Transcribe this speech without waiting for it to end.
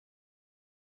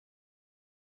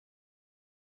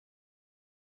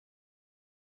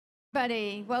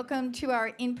Everybody, welcome to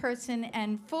our in-person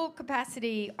and full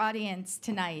capacity audience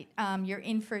tonight. You're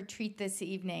in for a treat this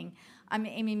evening. I'm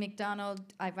Amy McDonald.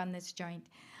 I run this joint.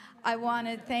 I want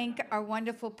to thank our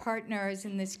wonderful partners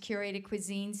in this Curated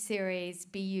Cuisine series,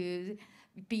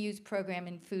 BU's program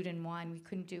in food and wine. We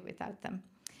couldn't do it without them.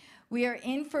 We are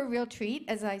in for a real treat,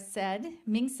 as I said.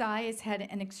 Ming Tsai has had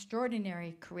an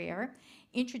extraordinary career,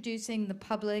 introducing the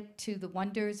public to the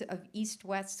wonders of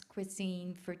East-West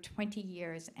cuisine for 20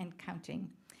 years and counting.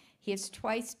 He has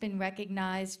twice been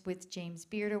recognized with James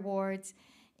Beard Awards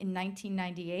in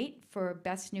 1998 for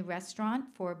Best New Restaurant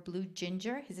for Blue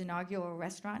Ginger, his inaugural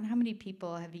restaurant. How many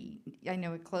people have eaten? I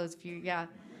know it closed for you, yeah.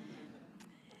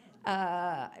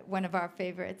 One of our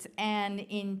favorites. And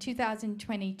in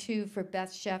 2022 for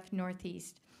Best Chef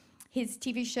Northeast. His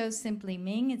TV show, Simply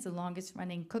Ming, is the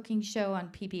longest-running cooking show on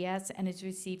PBS and has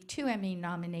received 2 Emmy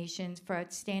nominations for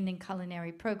Outstanding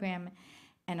Culinary Program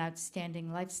and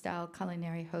Outstanding Lifestyle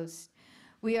Culinary Host.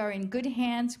 We are in good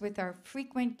hands with our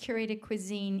frequent Curated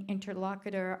Cuisine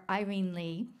interlocutor, Irene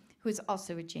Li, who is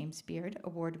also a James Beard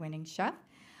award-winning chef.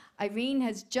 Irene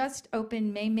has just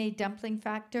opened Mei Mei Dumpling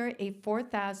Factor, a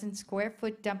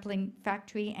 4,000-square-foot dumpling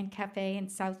factory and cafe in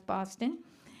South Boston.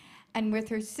 And with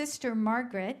her sister,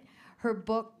 Margaret, her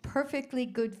book, Perfectly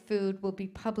Good Food, will be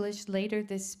published later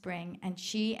this spring, and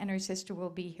she and her sister will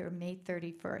be here May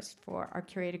 31st for our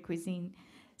Curated Cuisine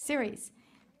series.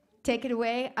 Take it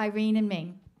away, Irene and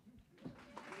Ming.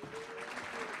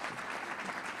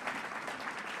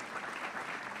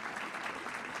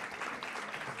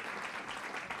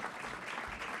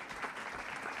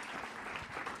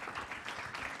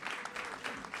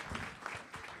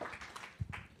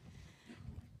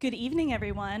 Good evening,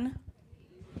 everyone.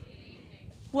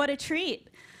 What a treat.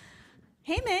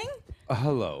 Hey, Ming.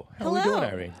 Hello. How are we Hello.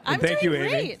 doing, Irene? I'm And thank you, doing Amy.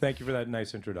 great. Thank you for that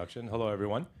nice introduction. Hello,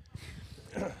 everyone.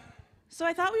 So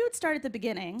I thought we would start at the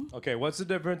beginning. Okay, what's the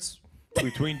difference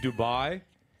between Dubai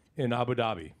and Abu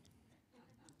Dhabi?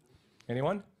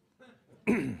 Anyone?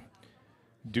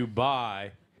 Dubai,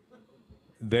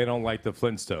 they don't like the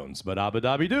Flintstones, but Abu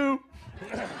Dhabi do.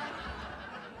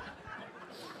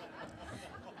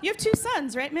 You have 2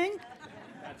 sons, right, Ming?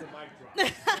 That's a mic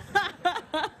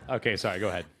drop. Okay, sorry, go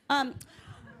ahead.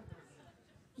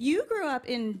 You grew up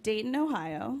in Dayton,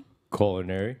 Ohio.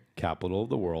 Culinary capital of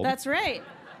the world. That's right.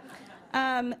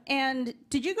 And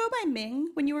did you go by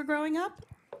Ming when you were growing up?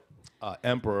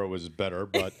 Emperor was better,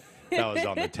 but that was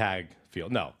on the tag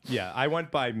field. No, yeah, I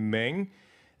went by Ming,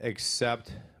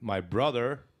 except my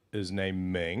brother is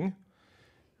named Ming,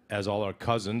 as all our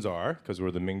cousins are, because we're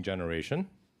the Ming generation.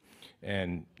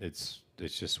 And it's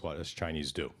just what us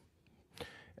Chinese do.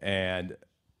 And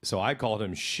so I called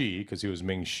him Shi because he was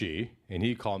Ming Shi, and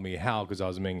he called me Hao because I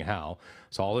was Ming Hao.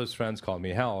 So all his friends called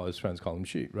me Hao, all his friends called him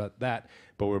Shi. But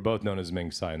we're both known as Ming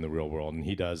Tsai in the real world, and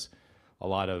he does a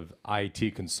lot of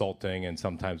IT consulting, and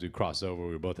sometimes we cross over.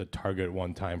 We were both at Target at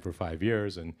one time for 5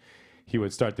 years, and he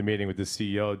would start the meeting with the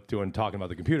CEO talking about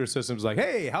the computer systems, like,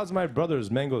 hey, how's my brother's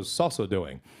mango salsa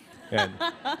doing? And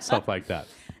stuff like that.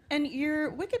 And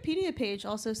your Wikipedia page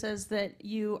also says that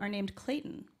you are named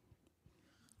Clayton.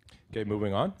 Okay,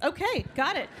 moving on. Okay,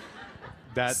 got it.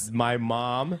 That's my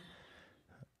mom,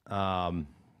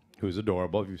 who's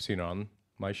adorable. If you've seen her on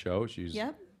my show, she's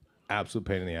absolute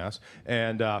pain in the ass,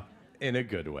 and in a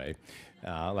good way.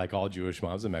 Like all Jewish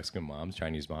moms and Mexican moms,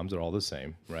 Chinese moms, they're all the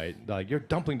same, right? Like, your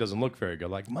dumpling doesn't look very good.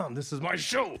 Like, Mom, this is my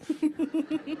show.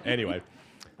 Anyway,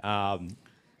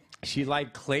 she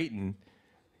liked Clayton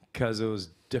because it was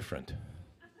different.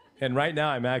 And right now,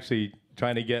 I'm actually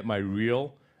trying to get my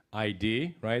real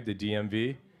ID, right, the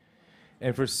DMV.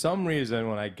 And for some reason,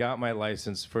 when I got my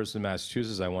license first in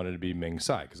Massachusetts, I wanted to be Ming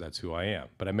Tsai, because that's who I am.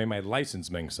 But I made my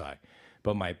license Ming Tsai.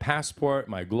 But my passport,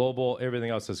 my global, everything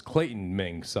else says Clayton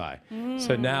Ming Tsai.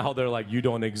 So now they're like, you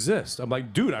don't exist. I'm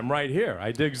like, dude, I'm right here. I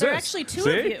exist. There are actually 2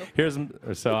 of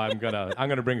you. So I'm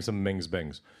gonna bring some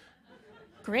MingsBings.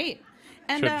 Great.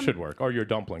 And Should work. Or your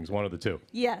dumplings, one of the 2.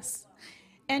 Yes.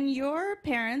 And your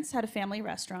parents had a family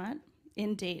restaurant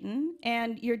in Dayton,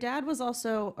 and your dad was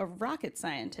also a rocket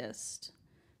scientist.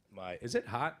 Is it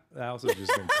hot? I also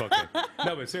just been cooking.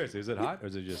 No, but seriously, is it hot or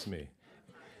is it just me?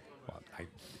 Well,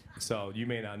 so you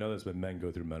may not know this, but men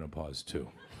go through menopause too.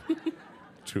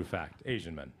 True fact.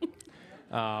 Asian men.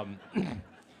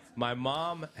 My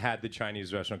mom had the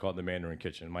Chinese restaurant called the Mandarin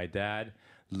Kitchen. My dad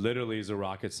literally is a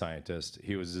rocket scientist.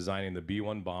 He was designing the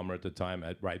B-1 bomber at the time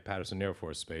at Wright-Patterson Air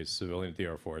Force Base, civilian at the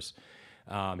Air Force.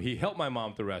 He helped my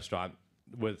mom with the restaurant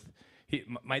with...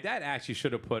 my dad actually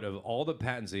should have put, of all the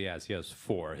patents he has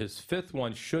 4. His 5th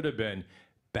one should have been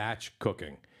batch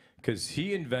cooking, because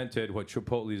he invented what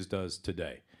Chipotle's does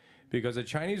today. Because a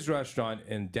Chinese restaurant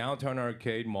in downtown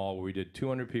Arcade Mall where we did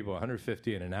 200 people,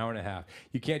 150 in an hour and a half,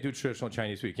 you can't do traditional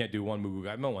Chinese food. You can't do one mugu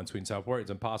gai mo, one sweet and sour pork.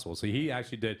 It's impossible. So he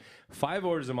actually did 5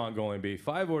 orders of Mongolian beef,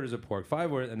 5 orders of pork,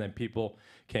 5 orders, and then people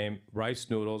came, rice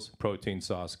noodles, protein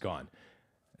sauce, gone.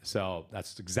 So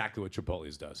that's exactly what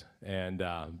Chipotle's does. And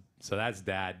so that's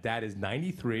Dad. Dad is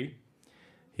 93.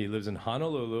 He lives in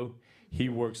Honolulu. He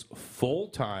works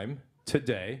full-time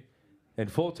today. And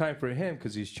full-time for him,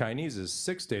 because he's Chinese, is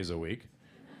 6 days a week,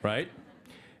 right?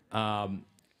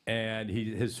 And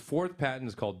his 4th patent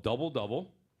is called Double Double.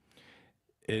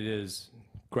 It is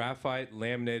graphite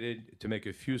laminated to make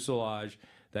a fuselage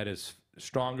that is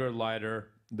stronger, lighter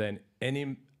than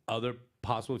any other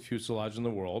possible fuselage in the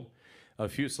world. A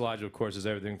fuselage, of course, is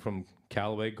everything from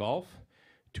Callaway Golf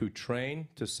to train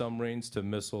to submarines to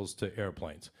missiles to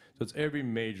airplanes. So it's every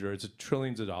major, it's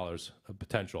trillions of dollars of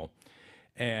potential.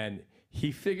 And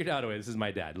he figured out a way, this is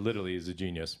my dad, literally is a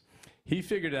genius. He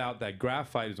figured out that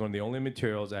graphite is one of the only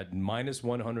materials at minus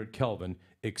 100 Kelvin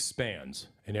expands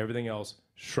and everything else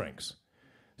shrinks.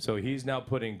 So he's now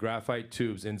putting graphite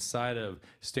tubes inside of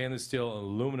stainless steel and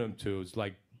aluminum tubes,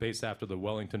 like based after the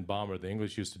Wellington bomber the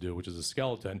English used to do, which is a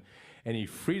skeleton, and he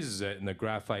freezes it and the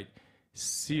graphite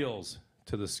seals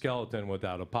to the skeleton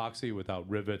without epoxy, without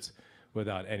rivets,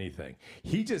 without anything.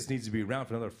 He just needs to be around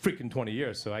for another freaking 20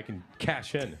 years so I can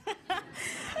cash in.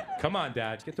 Come on,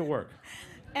 Dad, get to work.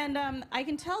 And I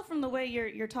can tell from the way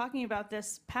you're talking about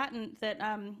this patent that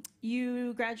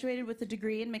you graduated with a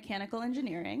degree in mechanical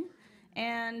engineering,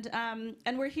 and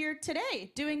we're here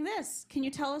today doing this. Can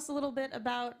you tell us a little bit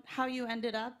about how you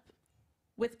ended up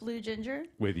with Blue Ginger?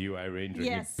 With you, Irene,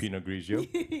 drinking Yes. Pinot Grigio.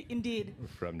 Indeed.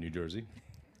 From New Jersey.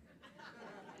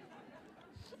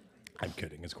 I'm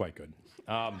kidding, it's quite good.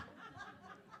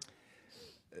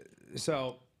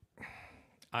 So,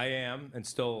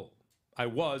 I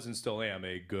was and still am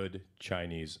a good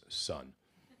Chinese son.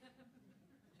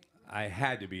 I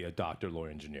had to be a doctor, lawyer,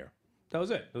 engineer. That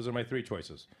was it. Those are my 3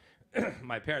 choices.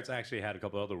 My parents actually had a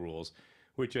couple other rules,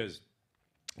 which is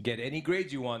get any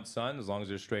grades you want, son, as long as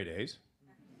they're straight A's,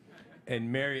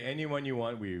 and marry anyone you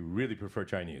want. We really prefer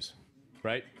Chinese,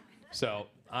 right? So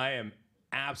I am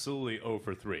absolutely 0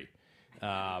 for 3.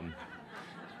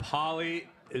 Polly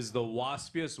is the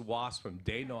waspiest wasp from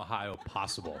Dayton, Ohio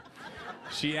possible.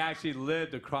 She actually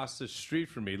lived across the street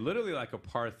from me, literally like a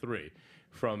par 3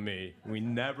 from me. We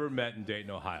never met in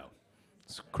Dayton, Ohio.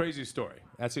 It's a crazy story.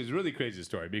 That's a really crazy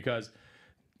story because,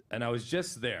 and I was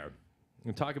just there,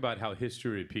 and talk about how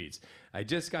history repeats. I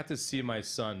just got to see my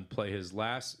son play his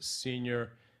last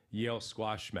senior Yale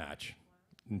squash match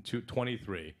in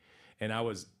 23, and I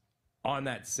was on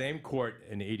that same court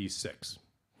in '86.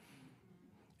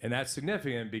 And that's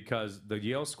significant because the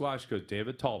Yale squash coach,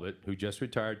 David Talbot, who just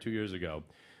retired 2 years ago,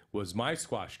 was my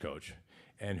squash coach,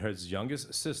 and his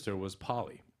youngest sister was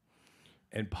Polly.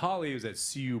 And Polly was at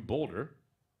CU Boulder.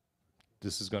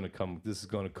 This is going to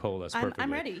coalesce perfectly.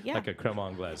 I'm ready, yeah. Like a creme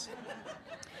anglaise.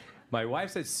 My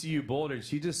wife's at CU Boulder, and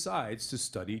she decides to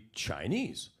study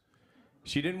Chinese.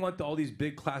 She didn't want all these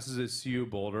big classes at CU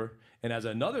Boulder. And as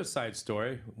another side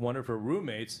story, one of her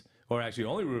roommates, or actually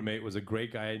only roommate, was a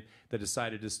great guy that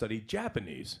decided to study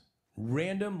Japanese.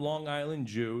 Random Long Island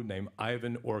Jew named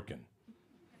Ivan Orkin.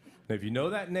 Now, if you know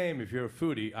that name, if you're a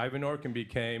foodie, Ivan Orkin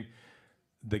became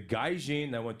the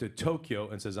gaijin that went to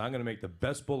Tokyo and says, I'm going to make the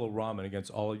best bowl of ramen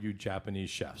against all of you Japanese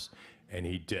chefs. And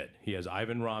he did. He has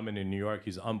Ivan Ramen in New York.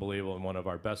 He's unbelievable and one of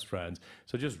our best friends.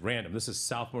 So just random. This is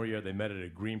sophomore year. They met at a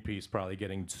Greenpeace, probably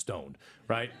getting stoned,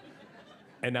 right?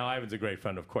 And now Ivan's a great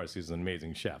friend, of course. He's an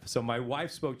amazing chef. So my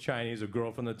wife spoke Chinese, a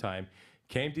girl from the time,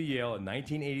 came to Yale in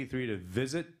 1983 to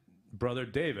visit brother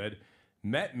David,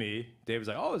 met me. David's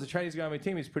like, oh, there's a Chinese guy on my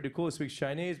team. He's pretty cool. He speaks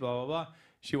Chinese, blah, blah, blah.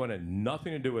 She wanted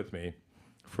nothing to do with me.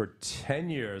 For 10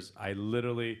 years, I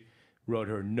literally wrote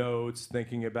her notes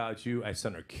thinking about you. I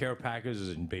sent her care packages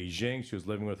in Beijing. She was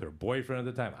living with her boyfriend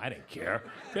at the time. I didn't care.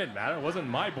 It didn't matter. It wasn't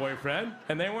my boyfriend,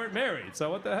 and they weren't married. So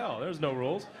what the hell? There's no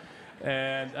rules.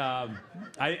 And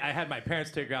I had my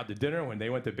parents take her out to dinner when they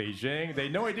went to Beijing. They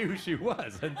had no idea who she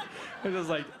was. And it was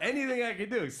like, anything I could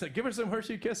do, so give her some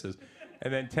Hershey Kisses.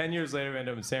 And then 10 years later, I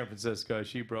ended up in San Francisco.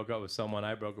 She broke up with someone.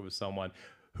 I broke up with someone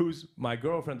who's my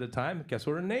girlfriend at the time. Guess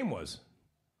what her name was?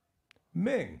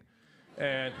 Ming.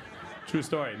 And true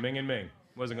story, Ming and Ming.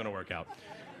 Wasn't going to work out.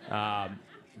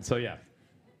 So yeah,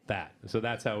 that. So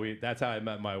that's how I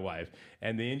met my wife.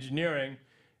 And the engineering,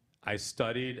 I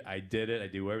studied, I did it, I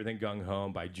do everything gung-ho.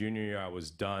 By junior year, I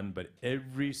was done. But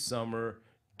every summer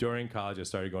during college, I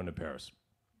started going to Paris.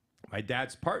 My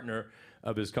dad's partner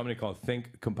of his company called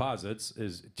Think Composites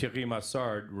is Thierry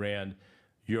Massard, ran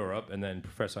Europe, and then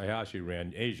Professor Hayashi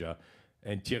ran Asia.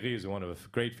 And Thierry is one of a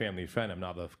great family friend. I'm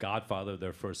now the godfather of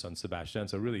their first son, Sebastian.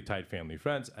 So really tight family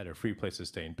friends. I had a free place to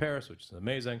stay in Paris, which is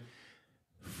amazing.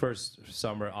 First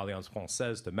summer, Alliance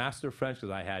Française to master French,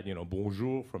 because I had,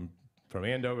 bonjour from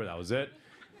Andover. That was it.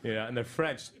 And the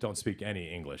French don't speak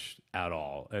any English at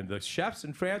all. And the chefs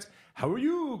in France, how are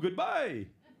you? Goodbye.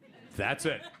 That's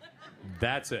it.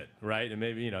 That's it, right? And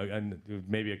maybe, and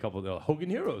maybe a couple of the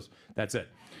Hogan heroes. That's it.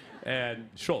 And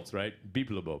Schultz, right? Beep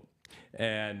le beau.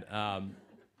 And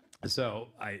so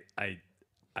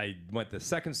I went the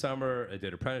second summer. I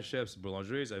did apprenticeships,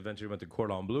 boulangeries. I eventually went to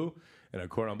Cordon Bleu. And at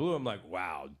Cordon Bleu, I'm like,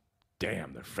 wow,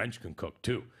 damn, the French can cook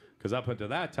too. Because up until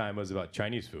that time, it was about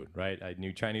Chinese food, right? I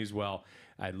knew Chinese well.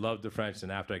 I loved the French.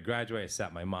 And after I graduated, I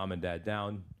sat my mom and dad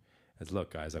down. I said,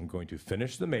 look, guys, I'm going to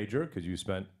finish the major because you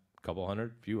spent few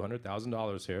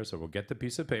 $100,000 here. So we'll get the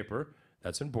piece of paper.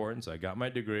 That's important. So I got my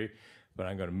degree. But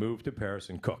I'm going to move to Paris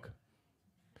and cook.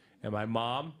 And my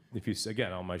mom,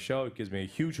 again, on my show, gives me a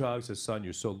huge hug, says, son,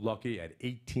 you're so lucky. At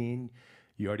 18,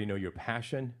 you already know your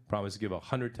passion. Promise to give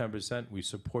 110%. We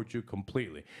support you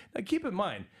completely. Now, keep in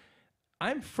mind,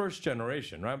 I'm first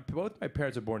generation, right? Both my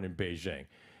parents are born in Beijing.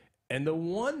 And the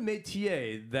one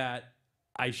métier that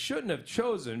I shouldn't have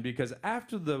chosen, because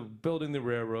after building the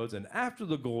railroads and after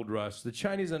the gold rush, the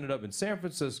Chinese ended up in San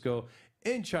Francisco,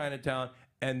 in Chinatown,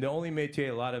 and the only métier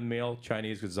a lot of male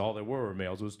Chinese, because all there were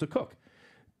males, was to cook.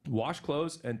 Wash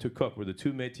clothes and to cook were the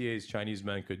two métiers Chinese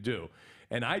men could do.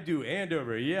 And I do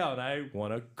Andover, Yale, and I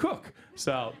want to cook.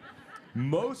 So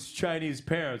most Chinese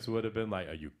parents would have been like,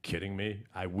 are you kidding me?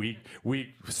 We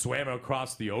swam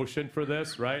across the ocean for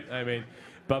this, right? I mean,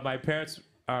 but my parents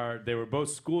they were both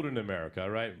schooled in America,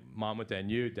 right? Mom went to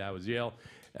NU, dad was Yale.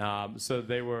 So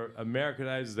they were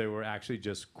Americanized. They were actually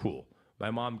just cool. My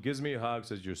mom gives me a hug,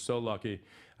 says, you're so lucky.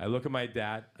 I look at my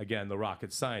dad, again, the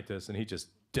rocket scientist, and he just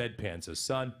deadpan says,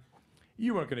 son,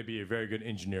 you weren't going to be a very good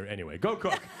engineer anyway. Go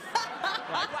cook.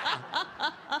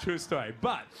 True story.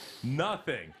 But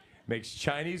nothing makes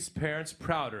Chinese parents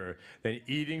prouder than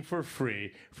eating for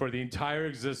free for the entire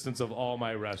existence of all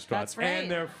my restaurants. That's right.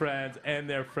 And their friends and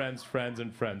their friends' friends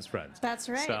and friends' friends. That's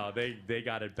right. So they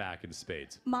got it back in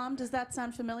spades. Mom, does that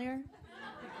sound familiar?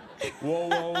 Whoa,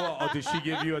 whoa, whoa. Oh, did she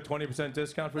give you a 20%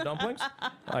 discount for dumplings?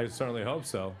 I certainly hope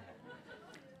so.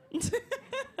 Do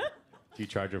you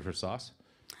charge her for sauce?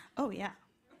 Oh, yeah.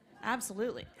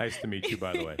 Absolutely. Nice to meet you,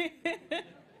 by the way.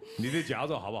 你的饺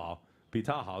子好不好？比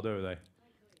他好，对不对？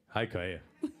还可以。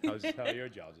How's your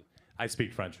饺子? I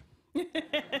speak French.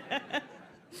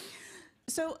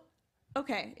 So,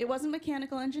 okay, it wasn't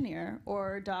mechanical engineer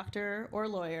or doctor or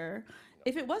lawyer.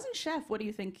 If it wasn't chef, what do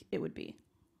you think it would be?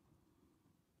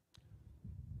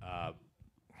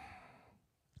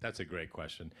 That's a great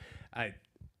question.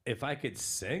 If I could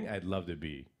sing, I'd love to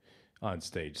be on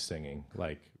stage singing,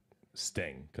 like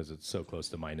Sting, because it's so close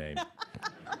to my name.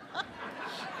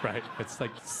 Right? It's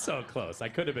like so close. I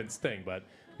could have been Sting, but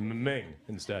Ming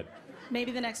instead.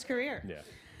 Maybe the next career. Yeah.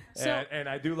 So, and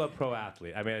I do love pro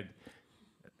athlete. I mean,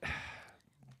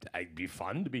 it'd be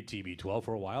fun to be TB12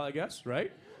 for a while, I guess,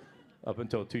 right? Up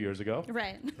until 2 years ago.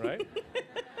 right. Right?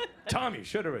 Tommy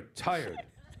should have retired.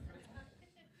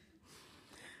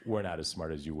 We're not as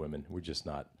smart as you women. We're just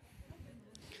not.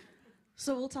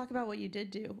 So we'll talk about what you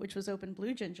did do, which was open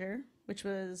Blue Ginger, which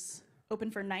was open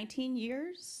for 19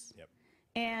 years. Yep.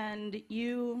 And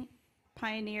you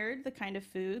pioneered the kind of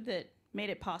food that made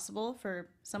it possible for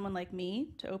someone like me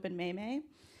to open Mei Mei.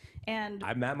 And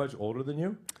I'm that much older than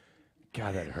you?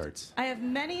 God, that hurts. I have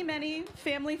many, many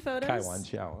family photos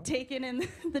taken in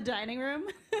the dining room.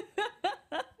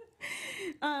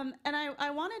 And I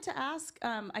wanted to ask,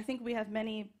 I think we have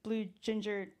many Blue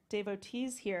Ginger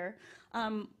devotees here.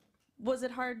 Was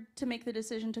it hard to make the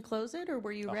decision to close it, or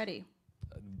were you ready?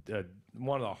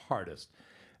 One of the hardest.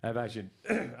 I've actually,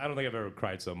 I don't think I've ever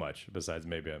cried so much, besides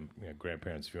maybe a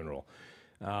grandparent's funeral.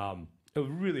 It was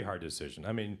a really hard decision.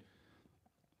 I mean,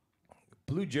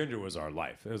 Blue Ginger was our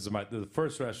life. It was the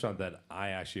first restaurant that I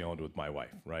actually owned with my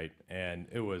wife, right? And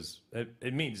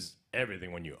it means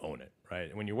everything when you own it,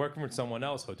 right? When you're working for someone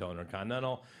else, Hotel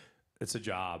Intercontinental, it's a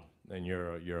job, and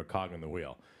you're a cog in the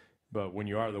wheel. But when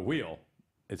you are the wheel,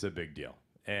 it's a big deal.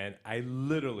 And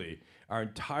our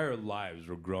entire lives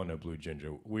were grown at Blue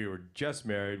Ginger. We were just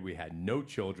married. We had no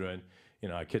children.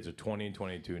 Our kids are 20 and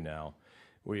 22 now.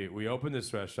 We opened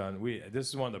this restaurant. This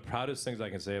is one of the proudest things I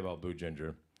can say about Blue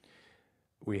Ginger.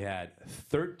 We had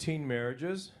 13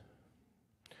 marriages.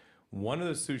 One of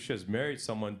the sous chefs married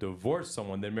someone, divorced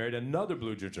someone, then married another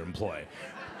Blue Ginger employee.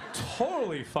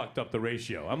 Totally fucked up the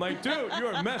ratio. I'm like, dude, you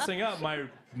are messing up my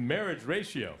marriage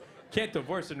ratio. Can't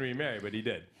divorce and remarry, but he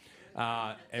did.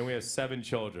 And we have 7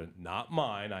 children. Not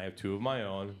mine. I have 2 of my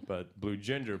own, but Blue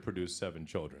Ginger produced 7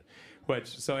 children.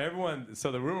 So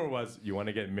the rumor was, you want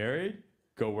to get married?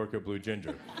 Go work at Blue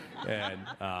Ginger. And,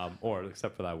 or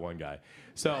except for that one guy.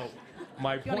 So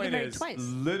my point is,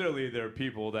 literally there are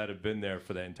people that have been there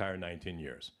for the entire 19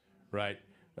 years, right?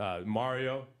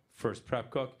 Mario, first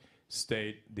prep cook,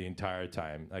 stayed the entire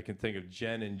time. I can think of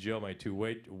Jen and Jill, my 2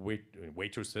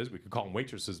 waitresses. We could call them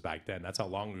waitresses back then. That's how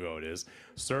long ago it is.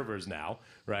 Servers now,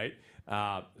 right?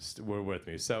 Were with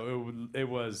me. So it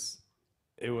was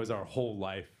our whole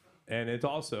life. And it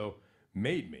also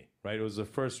made me, right? It was the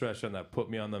first restaurant that put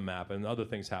me on the map, and other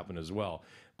things happened as well.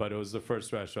 But it was the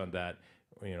first restaurant that,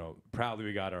 proudly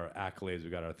we got our accolades, we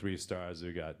got our 3 stars,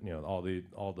 we got, all the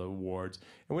awards.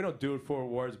 And we don't do it for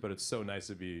awards, but it's so nice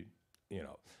to be,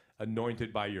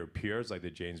 anointed by your peers, like the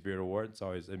James Beard Award.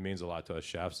 It means a lot to us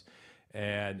chefs.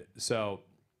 And so,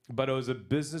 but it was a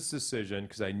business decision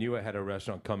because I knew I had a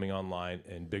restaurant coming online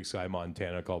in Big Sky,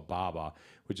 Montana called Baba,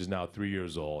 which is now 3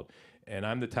 years old. And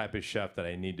I'm the type of chef that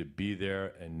I need to be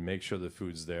there and make sure the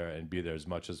food's there and be there as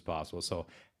much as possible. So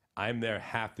I'm there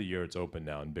half the year it's open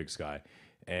now in Big Sky.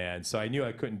 And so I knew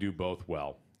I couldn't do both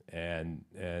well. And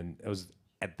it was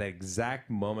at the exact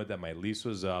moment that my lease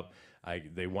was up,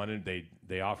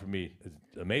 they offered me,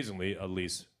 amazingly, a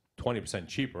lease 20%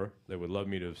 cheaper. They would love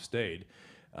me to have stayed.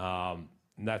 And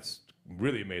that's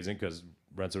really amazing because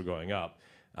rents are going up.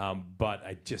 But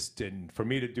I just didn't, for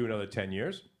me to do another 10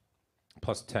 years,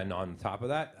 plus 10 on top of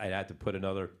that, I had to put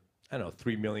another,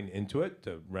 $3 million into it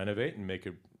to renovate and make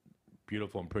it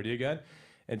beautiful and pretty again.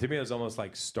 And to me, it was almost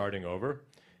like starting over.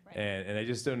 Right. And I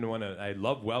just didn't want to, I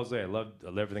love Wellesley, I loved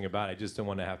everything about it. I just didn't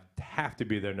want to have to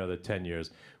be there another 10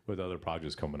 years with other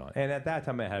projects coming on. And at that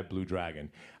time, I had Blue Dragon.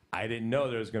 I didn't know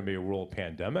there was going to be a world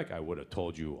pandemic. I would have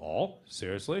told you all,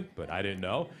 seriously, but I didn't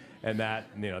know. And that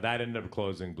ended up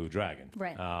closing Blue Dragon.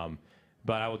 Right.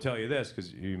 But I will tell you this,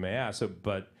 because you may ask,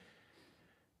 but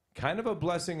kind of a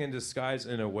blessing in disguise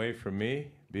in a way for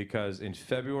me, because in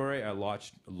February, I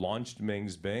launched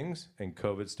MingsBings, and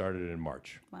COVID started in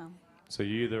March. Wow. So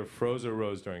you either froze or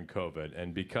rose during COVID.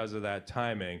 And because of that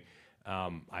timing,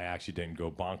 I actually didn't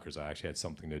go bonkers. I actually had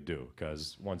something to do,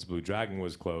 because once Blue Dragon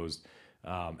was closed,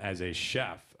 as a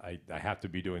chef, I have to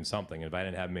be doing something. If I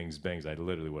didn't have MingsBings, I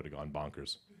literally would have gone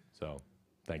bonkers. So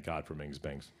thank God for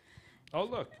MingsBings. Oh,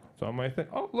 look, it's on my thing.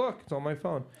 Oh, look, it's on my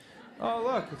phone. Oh,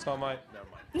 look, it's on my... Never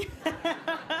mind.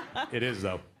 It is,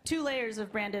 though. 2 layers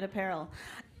of branded apparel.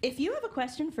 If you have a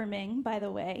question for Ming, by the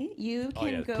way, you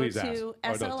can go to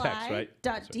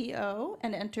sli.do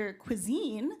and enter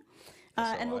cuisine,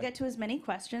 and we'll get to as many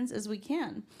questions as we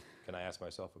can. Can I ask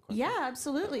myself a question? Yeah,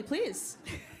 absolutely. Please.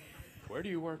 Where do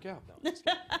you work out?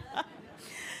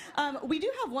 No, we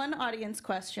do have one audience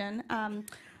question.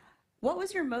 What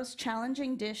was your most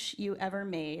challenging dish you ever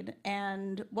made,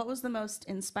 and what was the most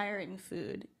inspiring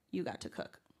food you got to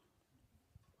cook?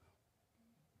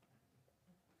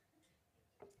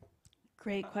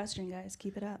 Great question, guys.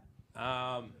 Keep it up.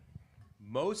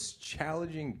 Most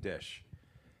challenging dish.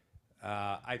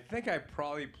 I think I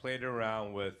probably played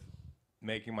around with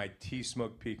making my tea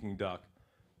smoked Peking duck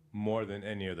more than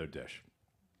any other dish,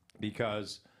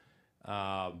 because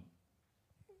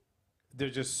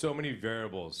there's just so many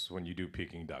variables when you do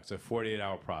Peking ducks. It's a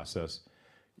 48-hour process.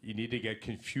 You need to get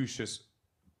Confucius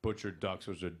butchered ducks,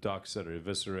 which are ducks that are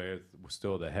eviscerated,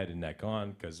 still the head and neck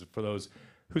on. Because for those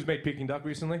who's made Peking duck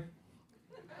recently,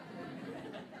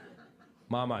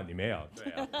 Mama, ni mei.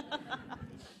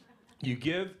 You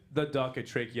give the duck a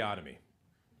tracheotomy,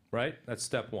 right? That's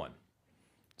step 1.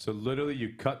 So literally,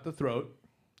 you cut the throat,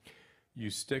 you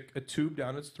stick a tube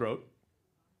down its throat,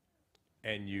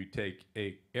 and you take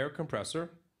a air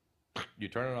compressor, you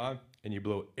turn it on, and you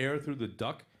blow air through the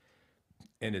duck,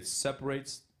 and it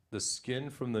separates the skin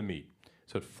from the meat.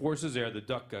 So it forces air, the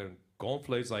duck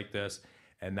gonflates like this,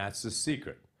 and that's the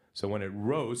secret. So when it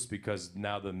roasts, because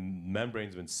now the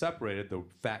membrane's been separated, the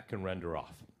fat can render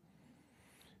off.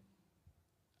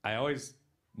 I always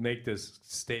make this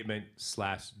statement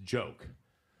 / joke.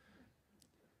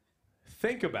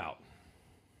 Think about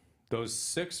those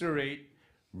 6 or 8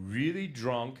 really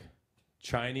drunk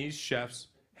Chinese chefs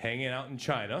hanging out in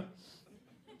China,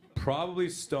 probably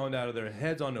stoned out of their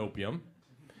heads on opium,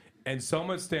 and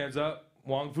someone stands up,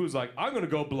 Wong Fu's like, I'm gonna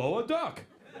go blow a duck.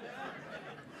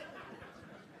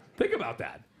 Think about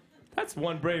that. That's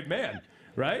one brave man,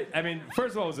 right? I mean,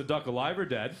 first of all, was the duck alive or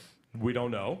dead? We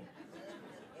don't know.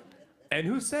 And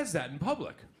who says that in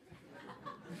public?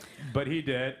 But he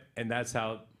did, and that's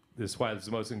why it's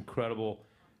the most incredible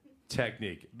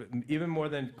technique. But even more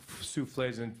than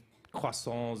souffles and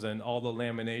croissants and all the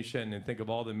lamination and think of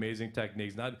all the amazing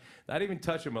techniques. Not even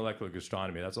touching molecular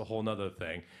gastronomy. That's a whole nother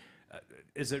thing.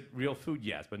 Is it real food?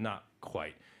 Yes, but not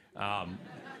quite.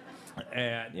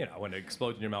 And you know, when it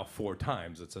explodes in your mouth 4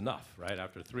 times, it's enough, right?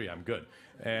 After 3, I'm good.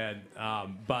 And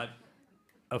but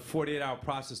a 48-hour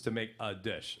process to make a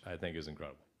dish, I think, is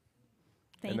incredible.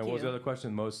 Thank and then you. what was the other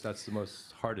question? That's the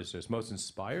most hardest dish. Most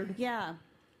inspired? Yeah.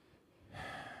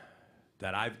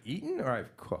 That I've eaten or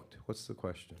I've cooked? What's the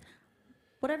question?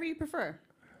 Whatever you prefer,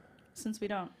 since we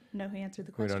don't know who answered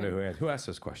the We question. don't know who asked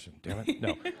this question. Damn it.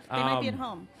 No. They might be at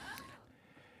home.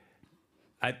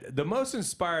 The most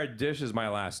inspired dish is my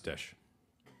last dish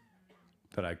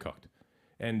that I cooked.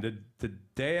 And the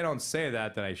day I don't say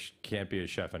that, then I can't be a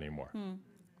chef anymore.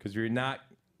 Because you're not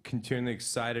continually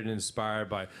excited and inspired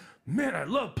by, man, I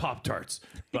love Pop-Tarts,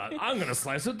 but I'm going to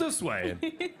slice it this way.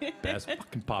 And best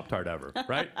fucking Pop-Tart ever,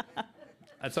 right?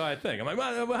 That's how I think. I'm like,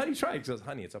 well, how do you try it? He goes,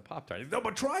 honey, it's a Pop-Tart. No,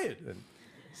 but try it. And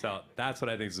so that's what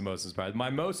I think is the most inspired. My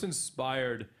most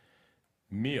inspired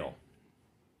meal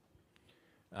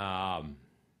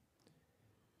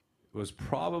was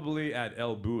probably at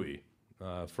El Bulli,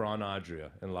 Fran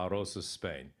Adria in La Rosa,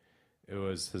 Spain. It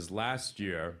was his last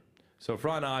year. So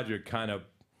Fran Adria kind of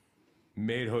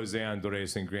made Jose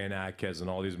Andres and Gran Atkins and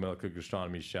all these molecular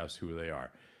gastronomy chefs who they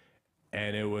are.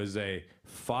 And it was a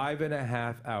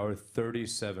 5.5-hour,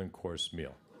 37-course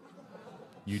meal.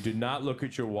 You did not look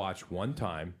at your watch one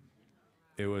time.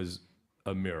 It was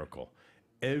a miracle.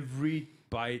 Every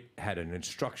bite had an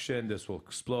instruction. This will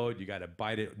explode. You got to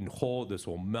bite it and hold. This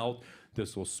will melt.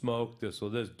 This will smoke. This will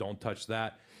this. Don't touch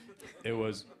that. It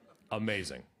was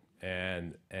amazing.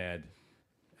 And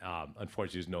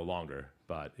unfortunately, it's no longer.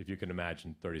 But if you can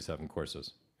imagine 37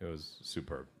 courses, it was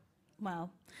superb. Wow.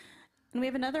 And we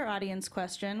have another audience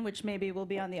question, which maybe will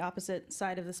be on the opposite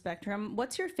side of the spectrum.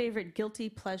 What's your favorite guilty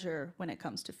pleasure when it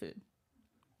comes to food?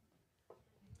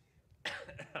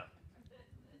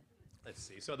 Let's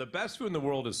see. So the best food in the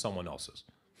world is someone else's.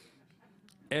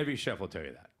 Every chef will tell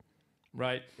you that,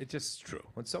 right? It's just true.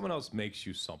 When someone else makes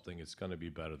you something, it's going to be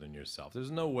better than yourself. There's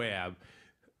no way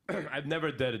I've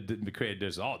never created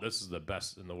this. Oh, this is the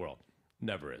best in the world.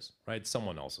 Never is, right?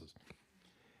 Someone else's.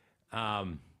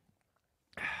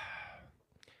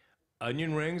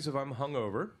 Onion rings if I'm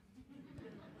hungover.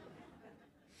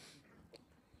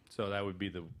 So that would be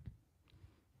the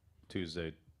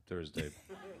Tuesday, Thursday,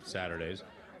 Saturdays.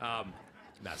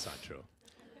 That's not true.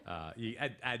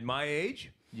 At my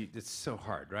age, it's so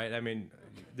hard, right? I mean,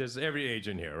 there's every age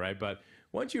in here, right? But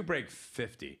once you break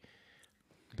 50,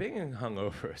 being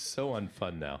hungover is so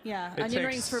unfun now. Yeah, it onion takes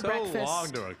rings for so breakfast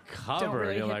long to recover.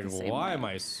 really You're hit like, the same why way. am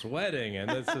I sweating?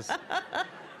 And it's just,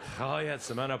 oh yeah, it's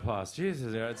the menopause.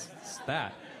 Jesus, you know, it's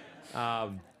that.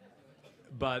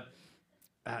 But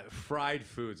fried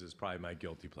foods is probably my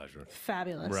guilty pleasure.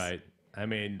 Fabulous. Right. I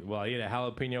mean, well, I eat a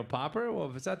jalapeno popper. Well,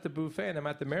 if it's at the buffet and I'm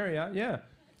at the Marriott, yeah.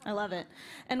 I love it.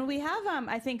 And we have,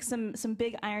 I think, some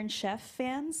big Iron Chef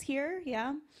fans here,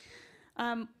 yeah?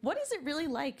 What is it really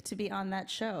like to be on that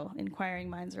show, inquiring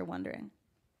minds are wondering?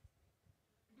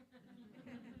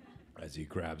 As he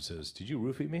grabs his, did you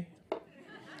roofie me?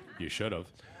 You should have.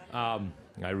 I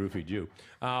roofied you.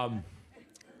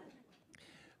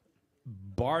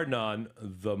 Bar none,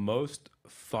 the most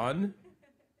fun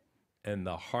and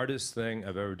the hardest thing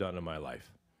I've ever done in my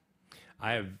life.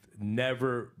 I have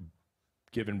never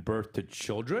given birth to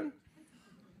children,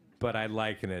 but I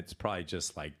liken it, it's probably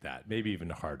just like that, maybe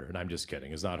even harder. And I'm just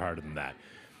kidding, it's not harder than that.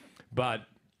 But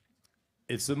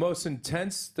it's the most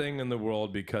intense thing in the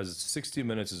world because 60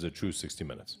 minutes is a true 60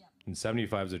 minutes. And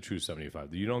 75 is a true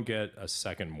 75. You don't get a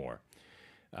second more.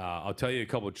 I'll tell you a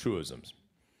couple of truisms.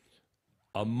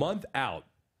 A month out,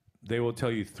 they will tell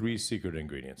you 3 secret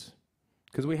ingredients.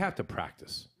 Because we have to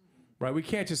practice, right? We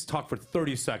can't just talk for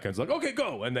 30 seconds, like, okay,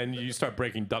 go, and then you start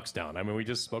breaking ducks down. I mean, we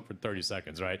just spoke for 30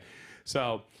 seconds, right?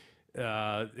 So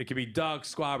it could be duck,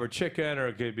 squab, or chicken, or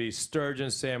it could be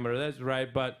sturgeon, salmon, or that's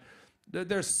right, but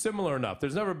they're similar enough.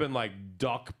 There's never been like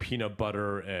duck, peanut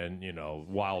butter, and, you know,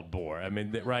 wild boar. I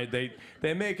mean, right?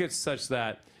 They make it such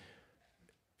that,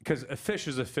 because a fish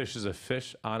is a fish is a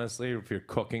fish, honestly, if you're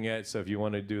cooking it. So if you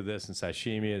want to do this in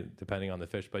sashimi, depending on the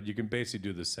fish, but you can basically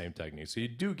do the same technique. So you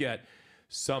do get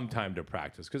some time to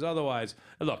practice, because otherwise,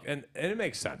 look, and it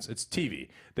makes sense. It's TV.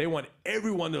 They want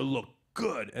everyone to look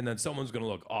good, and then someone's going to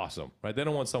look awesome, right? They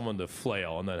don't want someone to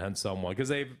flail and then have someone,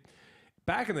 because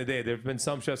back in the day, there have been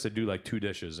some chefs that do like 2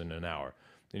 dishes in an hour,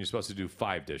 and you're supposed to do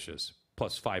 5 dishes,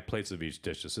 plus 5 plates of each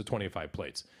dish, so 25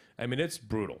 plates. I mean, it's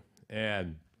brutal.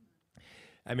 And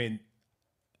I mean,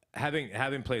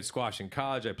 having played squash in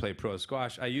college, I played pro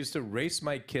squash. I used to race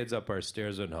my kids up our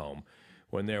stairs at home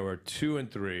when they were 2 and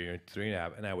 3 or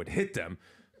 3.5, and I would hit them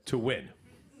to win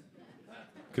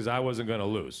because I wasn't going to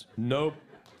lose. No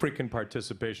freaking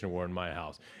participation award in my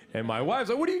house. And my wife's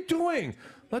like, what are you doing?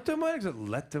 Let them win. I said,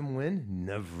 let them win?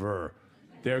 Never.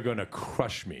 They're going to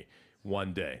crush me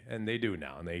one day. And they do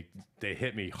now. And they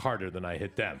hit me harder than I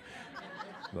hit them.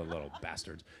 The little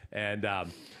bastards. And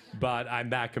but I'm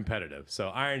that competitive. So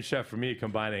Iron Chef for me,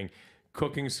 combining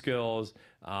cooking skills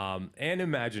and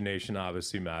imagination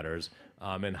obviously matters,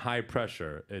 and high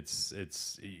pressure. It's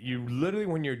you literally,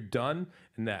 when you're done,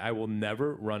 and that I will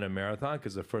never run a marathon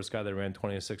because the first guy that ran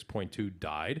 26.2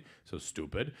 died. So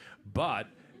stupid. But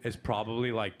it's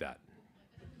probably like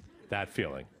that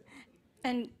feeling.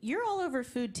 And you're all over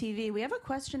food TV. We have a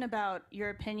question about your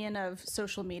opinion of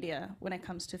social media when it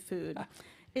comes to food.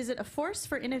 Is it a force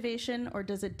for innovation, or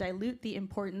does it dilute the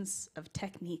importance of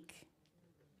technique?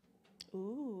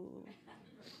 Ooh.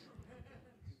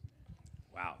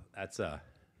 Wow, that's I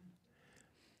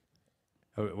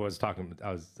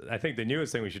think the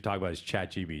newest thing we should talk about is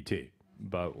ChatGPT,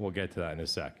 but we'll get to that in a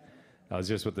sec. I was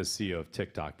just with the CEO of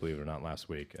TikTok, believe it or not, last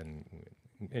week, and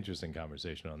interesting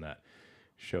conversation on that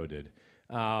show did.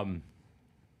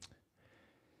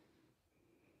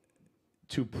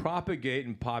 To propagate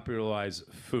and popularize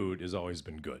food has always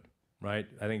been good, right?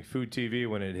 I think food TV,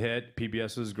 when it hit,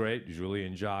 PBS was great, Julie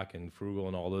and Jacques and Frugal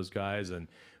and all those guys, and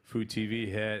food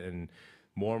TV hit, and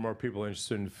more people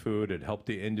interested in food. It helped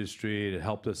the industry. It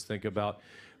helped us think about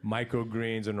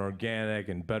microgreens and organic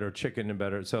and better chicken and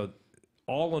better. So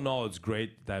all in all, it's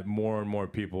great that more and more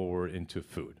people were into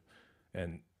food.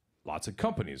 And lots of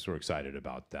companies were excited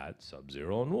about that.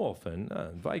 Sub-Zero and Wolf and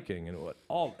Viking and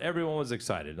everyone was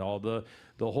excited. All the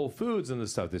Whole Foods and the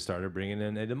stuff they started bringing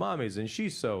in edamames and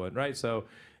shiso, and right. So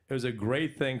it was a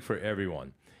great thing for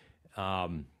everyone.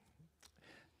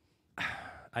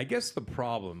 I guess the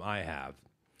problem I have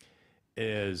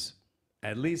is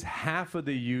at least half of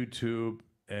the YouTube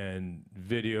and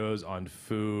videos on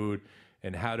food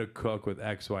and how to cook with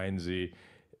X, Y, and Z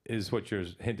is what you're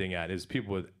hinting at, is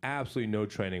people with absolutely no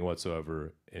training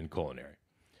whatsoever in culinary.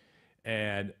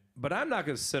 But I'm not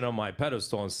going to sit on my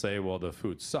pedestal and say, well, the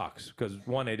food sucks, because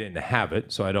one, I didn't have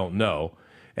it, so I don't know.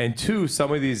 And two,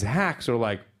 some of these hacks are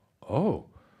like, oh,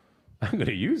 I'm going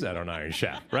to use that on Iron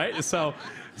Chef, right?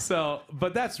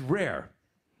 But that's rare.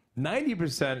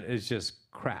 90% is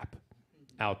just crap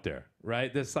out there,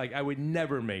 right? That's like, I would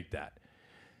never make that.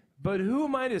 But who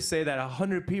am I to say that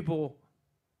 100 people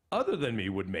other than me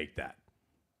would make that,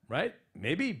 right?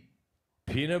 Maybe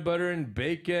peanut butter and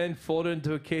bacon folded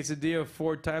into a quesadilla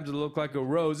 4 times to look like a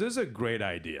rose is a great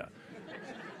idea.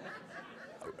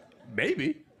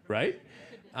 Maybe, right?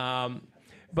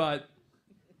 But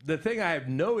the thing I have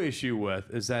no issue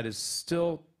with is that it's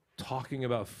still talking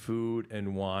about food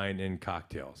and wine and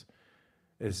cocktails.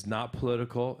 It's not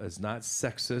political, it's not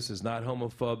sexist, it's not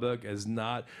homophobic, it's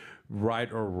not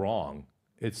right or wrong.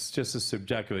 It's just a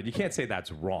subjective. You can't say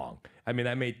that's wrong. I mean,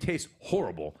 that may taste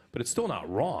horrible, but it's still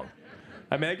not wrong.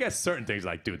 I mean, I guess certain things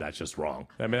like, dude, that's just wrong.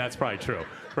 I mean, that's probably true,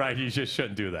 right? You just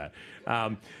shouldn't do that.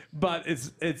 But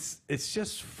it's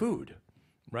just food,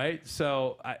 right?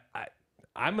 So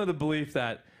I'm of the belief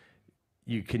that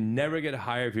you can never get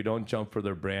higher if you don't jump for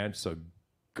their brand. So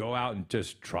go out and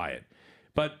just try it.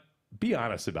 But be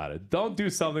honest about it. Don't do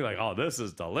something like, oh, this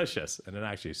is delicious, and it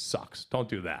actually sucks. Don't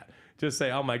do that. Just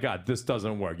say, oh, my God, this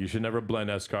doesn't work. You should never blend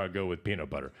escargot with peanut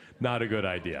butter. Not a good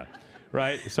idea,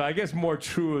 right? So I guess more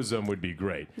truism would be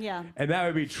great. Yeah. And that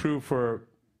would be true for,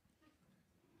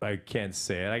 I can't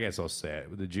say it. I guess I'll say it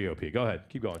with the GOP. Go ahead.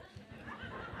 Keep going.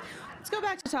 Let's go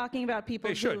back to talking about people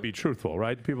They should be truthful,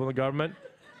 right? People in the government,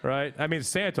 right? I mean,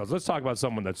 Santos. Let's talk about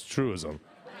someone that's truism.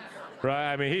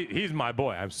 Right? I mean, he's my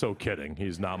boy. I'm so kidding.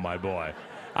 He's not my boy.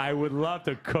 I would love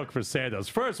to cook for Santos.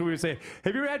 First, we would say,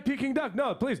 have you ever had Peking duck?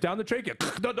 No, please, down the trachea.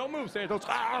 No, don't move, Santos.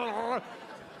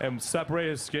 And separate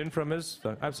his skin from his...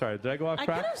 I'm sorry, did I go off track?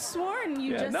 I could have sworn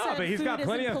you just no, said but he's food got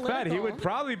plenty isn't of fat. He political. would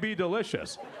probably be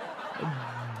delicious.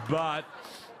 But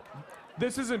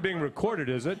this isn't being recorded,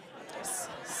 is it?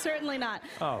 Certainly not.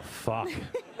 Oh, fuck.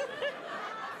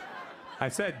 I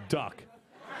said duck.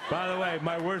 By the way,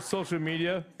 my worst social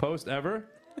media post ever.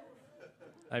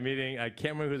 I'm eating, I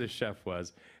can't remember who the chef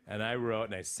was, and I wrote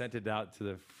and I sent it out to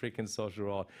the freaking social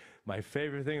world. My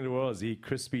favorite thing in the world is eat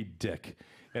crispy dick.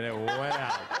 And it went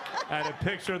out. I had a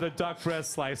picture of the duck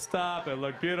breast sliced up. It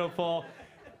looked beautiful.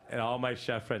 And all my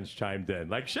chef friends chimed in.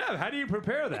 Like, chef, how do you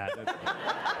prepare that?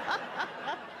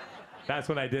 That's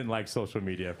when I didn't like social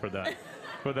media for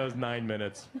those 9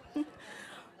 minutes.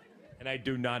 And I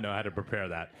do not know how to prepare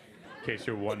that. In case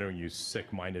you're wondering, you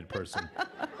sick-minded person.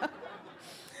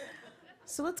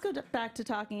 So let's go back to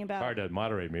talking about Hard to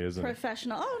moderate me, isn't it?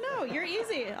 professional. Oh no, you're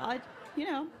easy. You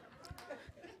know,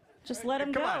 just let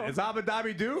him Come go. on, it's Abu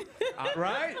Dhabi due,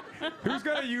 right? Who's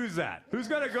gonna use that? Who's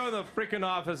gonna go to the freaking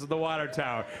office of the water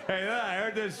tower? Hey, I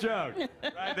heard this joke.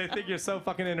 Right? They think you're so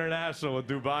fucking international with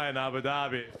Dubai and Abu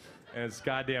Dhabi, and it's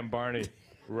goddamn Barney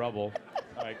Rubble.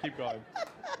 All right, keep going.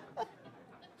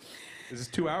 This is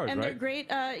 2 hours, And right? they're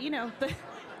great. You know,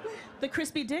 the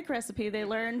crispy dick recipe they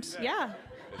learned. Yeah,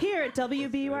 here at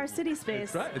WBUR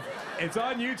CitySpace. That's right. It's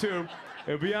on YouTube.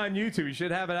 It'll be on YouTube. You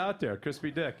should have it out there. Crispy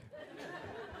Dick.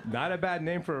 Not a bad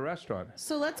name for a restaurant.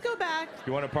 So let's go back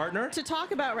You want a partner? to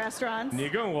talk about restaurants. 你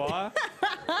跟我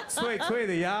脆脆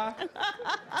的呀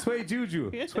脆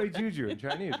juju 脆 juju in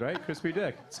Chinese, right? Crispy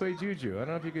Dick. 脆 juju. I don't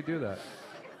know if you could do that.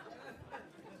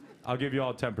 I'll give you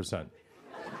all 10%.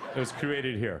 It was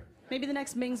created here. Maybe the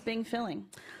next MingsBing filling.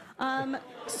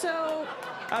 So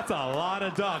That's a lot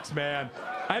of ducks, man.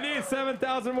 I need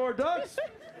 7,000 more ducks.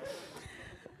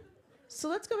 So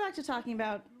let's go back to talking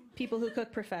about people who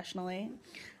cook professionally.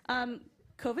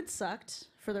 COVID sucked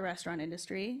for the restaurant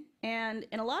industry. And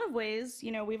in a lot of ways,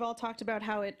 you know, we've all talked about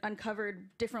how it uncovered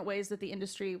different ways that the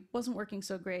industry wasn't working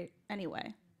so great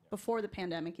anyway, before the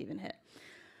pandemic even hit.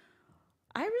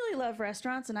 I really love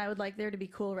restaurants, and I would like there to be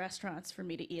cool restaurants for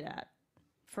me to eat at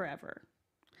forever.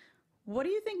 What do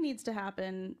you think needs to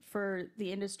happen for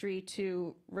the industry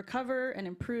to recover and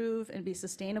improve and be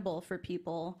sustainable for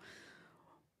people?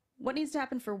 What needs to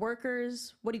happen for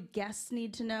workers? What do guests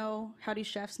need to know? How do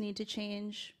chefs need to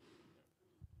change?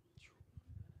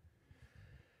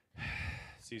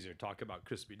 It's easier to talk about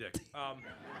crispy dick.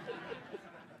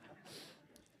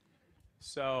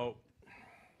 So,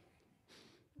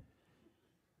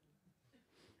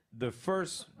 the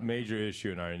first major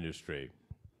issue in our industry,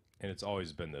 and it's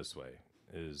always been this way,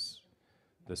 is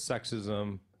the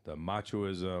sexism, the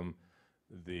machoism,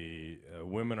 the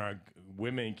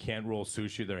women can't roll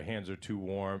sushi, their hands are too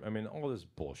warm. I mean, all this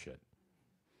bullshit.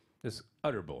 This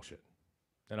utter bullshit.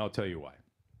 And I'll tell you why.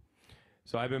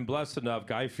 So I've been blessed enough.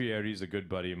 Guy Fieri's a good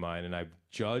buddy of mine, and I've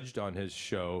judged on his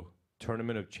show,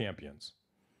 Tournament of Champions.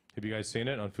 Have you guys seen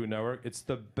it on Food Network? It's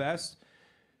the best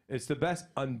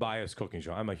unbiased cooking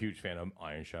show. I'm a huge fan of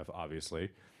Iron Chef,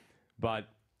 obviously. But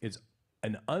it's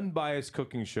an unbiased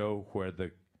cooking show where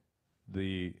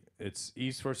it's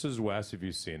East versus West, if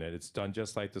you've seen it. It's done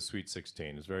just like the Sweet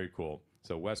 16. It's very cool.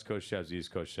 So West Coast chefs,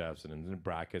 East Coast chefs, and in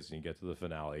brackets, and you get to the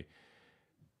finale.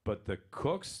 But the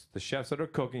cooks, the chefs that are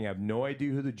cooking, have no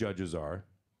idea who the judges are.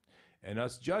 And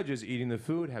us judges eating the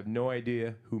food have no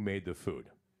idea who made the food.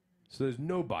 So there's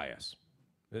no bias.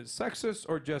 It's sexist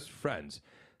or just friends.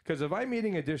 Because if I'm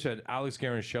eating a dish that Alex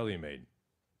Garanshelli made,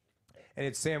 and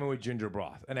it's salmon with ginger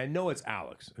broth, and I know it's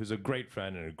Alex, who's a great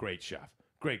friend and a great chef,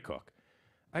 great cook,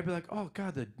 I'd be like, oh,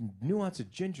 God, the nuance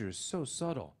of ginger is so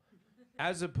subtle.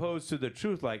 As opposed to the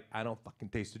truth, like, I don't fucking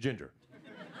taste the ginger,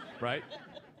 right?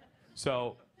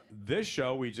 So this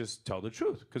show, we just tell the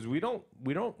truth, because we don't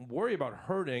worry about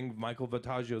hurting Michael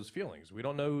Vantaggio's feelings. We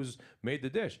don't know who's made the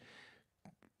dish.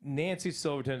 Nancy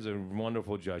Silverton's a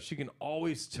wonderful judge. She can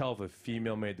always tell if a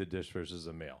female made the dish versus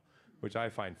a male, which I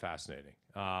find fascinating.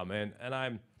 And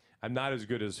I'm not as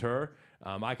good as her.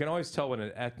 I can always tell when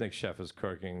an ethnic chef is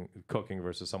cooking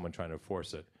versus someone trying to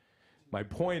force it. My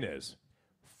point is,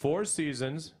 4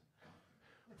 seasons,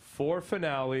 4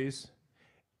 finales,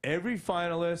 every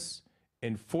finalist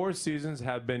in 4 seasons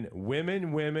have been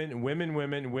women, women, women,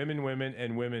 women, women, women,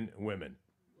 and women, women.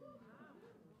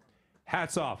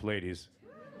 Hats off, ladies.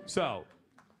 So,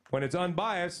 when it's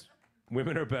unbiased,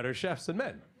 women are better chefs than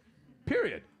men.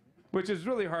 Period. Which is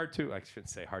really hard to, I shouldn't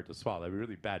say hard to swallow, a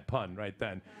really bad pun right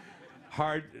then.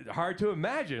 Hard to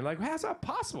imagine. Like, how's that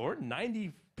possible? We're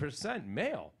 90%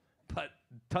 male. But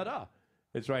ta-da,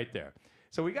 it's right there.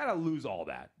 So we got to lose all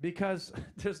that because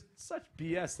there's such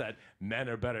BS that men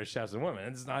are better chefs than women.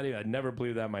 It's not even, I never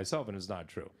believed that myself, and it's not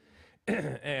true.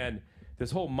 And this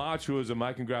whole machoism,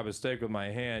 I can grab a steak with my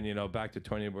hand, you know, back to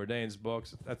Tony Bourdain's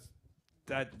books,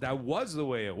 that was the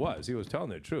way it was. He was telling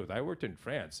the truth. I worked in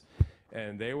France,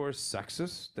 and they were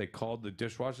sexist. They called the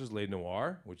dishwashers Les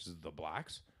Noirs, which is the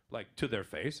blacks, like, to their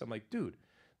face. I'm like, dude,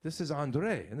 this is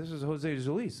Andre, and this is Jose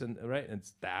Solis, and right, and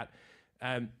it's that.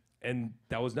 And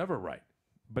that was never right.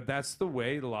 But that's the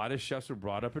way a lot of chefs were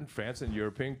brought up in France and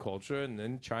European culture, and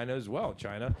then China as well.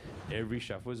 China, every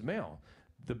chef was male.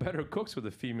 The better cooks were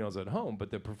the females at home,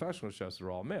 but the professional chefs were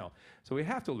all male. So we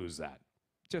have to lose that.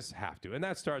 Just have to. And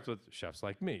that starts with chefs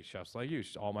like me, chefs like you,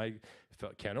 all my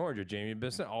Ken Orange or Jamie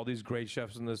Bissett, all these great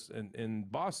chefs in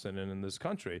Boston and in this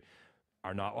country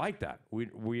are not like that.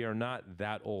 We are not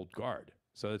that old guard.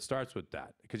 So it starts with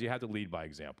that, because you have to lead by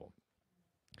example.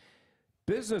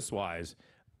 Business-wise,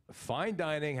 fine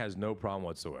dining has no problem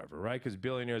whatsoever, right? Because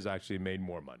billionaires actually made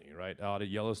more money, right? Out at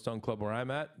Yellowstone Club where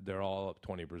I'm at, they're all up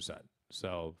 20%.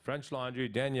 So French Laundry,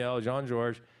 Danielle,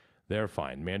 Jean-Georges, they're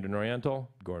fine. Mandarin Oriental,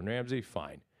 Gordon Ramsay,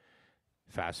 fine.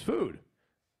 Fast food,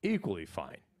 equally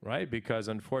fine, right? Because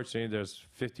unfortunately, there's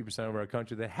 50% of our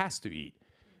country that has to eat.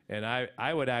 And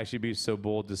I would actually be so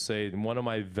bold to say one of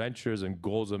my ventures and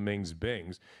goals of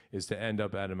MingsBings is to end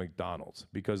up at a McDonald's.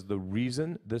 Because the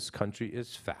reason this country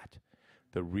is fat,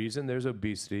 the reason there's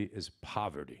obesity is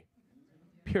poverty,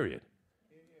 period.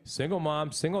 Single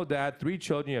mom, single dad, 3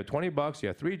 children, you have $20, you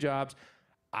have 3 jobs.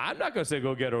 I'm not going to say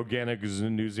go get organic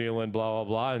in New Zealand, blah, blah,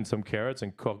 blah, and some carrots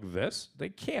and cook this. They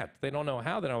can't. They don't know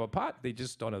how. They don't have a pot. They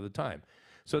just don't have the time.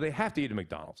 So they have to eat at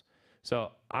McDonald's.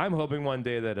 So I'm hoping one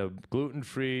day that a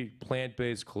gluten-free,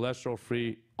 plant-based,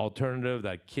 cholesterol-free alternative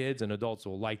that kids and adults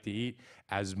will like to eat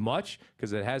as much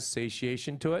because it has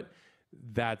satiation to it,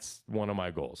 that's one of my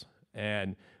goals.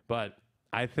 But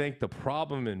I think the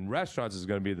problem in restaurants is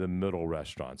going to be the middle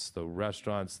restaurants, the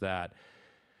restaurants that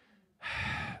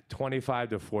 25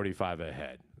 to 45 a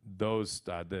head. Those,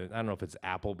 I don't know if it's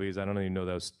Applebee's, I don't even know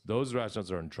those restaurants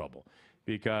are in trouble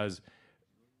because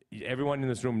everyone in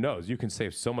this room knows you can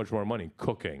save so much more money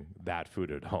cooking that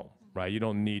food at home, right? You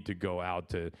don't need to go out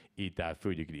to eat that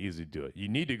food. You can easily do it. You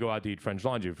need to go out to eat French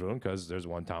Laundry food because there's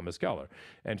one Thomas Keller.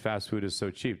 And fast food is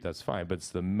so cheap, that's fine. But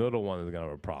it's the middle one that's going to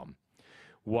have a problem.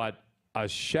 What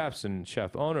us chefs and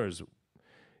chef owners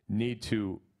need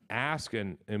to ask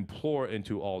and implore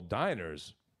into all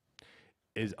diners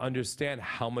is understand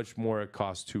how much more it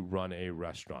costs to run a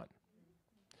restaurant.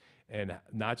 And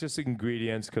not just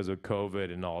ingredients because of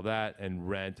COVID and all that, and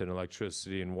rent and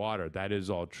electricity and water. That is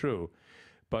all true.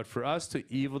 But for us to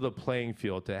even the playing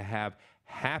field, to have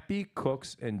happy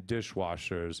cooks and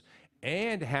dishwashers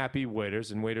and happy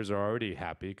waiters, and waiters are already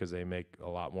happy because they make a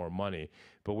lot more money,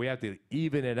 but we have to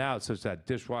even it out such that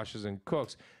dishwashers and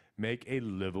cooks make a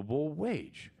livable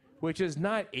wage, which is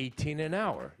not 18 an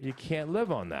hour. You can't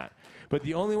live on that. But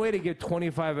the only way to get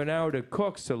 25 an hour to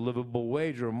cooks to livable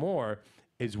wage or more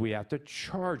is we have to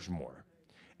charge more.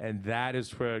 And that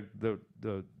is where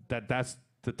that's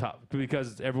the top,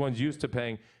 because everyone's used to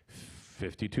paying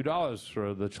 $52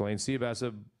 for the Chilean sea bass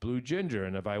of blue ginger.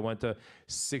 And if I went to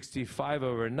 65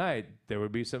 overnight, there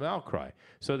would be some outcry.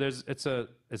 So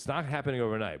it's not happening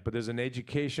overnight, but there's an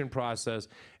education process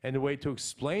and a way to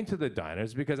explain to the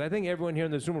diners, because I think everyone here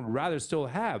in this room would rather still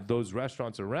have those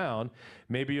restaurants around.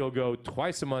 Maybe you'll go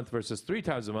twice a month versus 3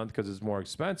 times a month because it's more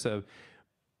expensive.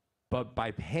 But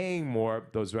by paying more,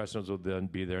 those restaurants will then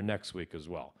be there next week as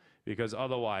well. Because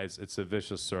otherwise, it's a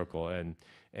vicious circle. And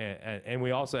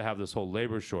we also have this whole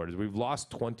labor shortage. We've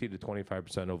lost 20 to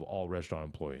 25% of all restaurant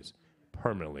employees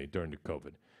permanently during the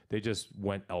COVID. They just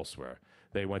went elsewhere.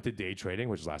 They went to day trading,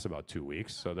 which lasts about 2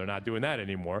 weeks. So they're not doing that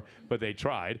anymore, but they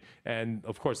tried. And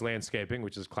of course, landscaping,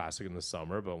 which is classic in the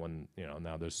summer, but when,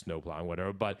 now there's snow plowing,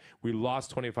 whatever. But we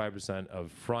lost 25%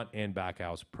 of front and back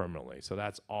house permanently. So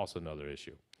that's also another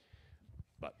issue.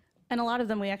 And a lot of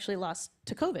them we actually lost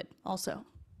to COVID also,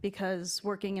 because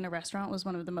working in a restaurant was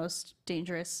one of the most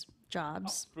dangerous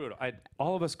jobs. Oh, brutal.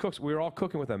 All of us cooks, we were all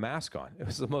cooking with a mask on. It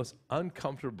was the most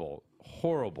uncomfortable,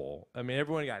 horrible. I mean,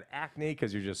 everyone got acne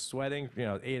because you're just sweating,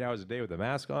 8 hours a day with a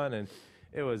mask on, and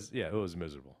it was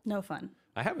miserable. No fun.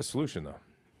 I have a solution, though.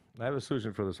 I have a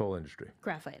solution for this whole industry.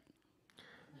 Graphite.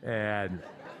 And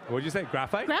what'd you say,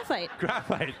 graphite? Graphite.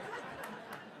 Graphite.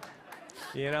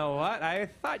 You know what? I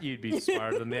thought you'd be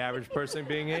smarter than the average person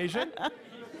being Asian.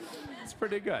 It's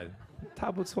pretty good.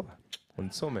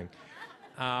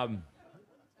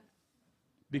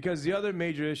 Because the other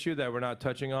major issue that we're not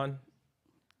touching on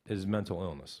is mental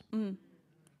illness. Mm.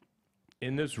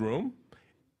 In this room,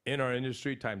 in our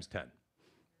industry, times 10,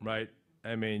 right?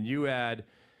 I mean, you add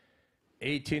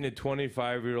 18 to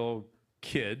 25-year-old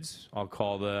kids, I'll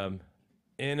call them,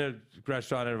 in a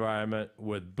restaurant environment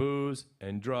with booze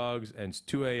and drugs, and it's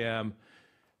 2 a.m.,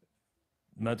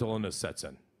 mental illness sets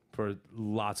in for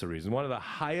lots of reasons. One of the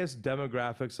highest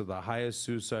demographics of the highest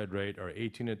suicide rate are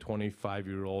 18 to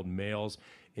 25-year-old males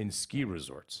in ski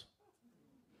resorts.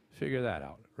 Figure that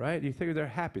out, right? You figure they're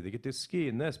happy. They get to ski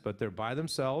and this, but they're by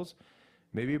themselves,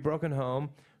 maybe a broken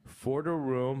home, afford a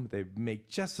room, they make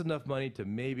just enough money to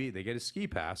they get a ski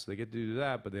pass, so they get to do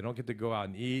that, but they don't get to go out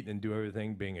and eat and do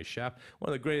everything being a chef. One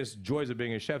of the greatest joys of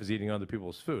being a chef is eating other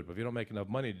people's food, but if you don't make enough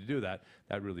money to do that,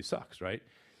 that really sucks, right?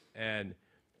 And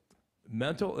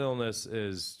mental illness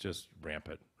is just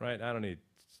rampant, right? I don't need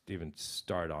to even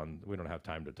start on, we don't have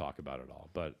time to talk about it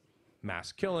all, but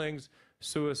mass killings,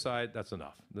 suicide, that's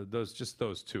enough. Those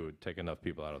two would take enough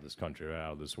people out of this country, or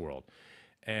out of this world.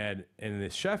 And in the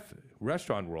chef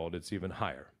restaurant world, it's even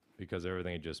higher because of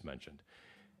everything I just mentioned.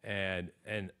 And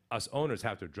us owners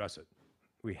have to address it.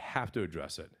 We have to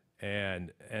address it.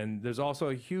 And there's also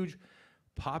a huge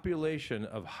population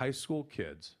of high school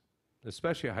kids,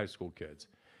 especially high school kids,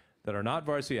 that are not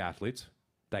varsity athletes,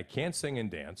 that can't sing and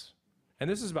dance. And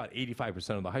this is about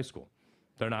 85% of the high school.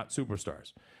 They're not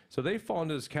superstars. So they fall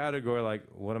into this category like,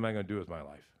 what am I going to do with my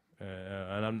life?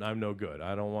 And I'm no good.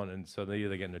 I don't want, and so they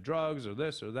either get into drugs or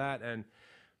this or that. And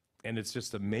it's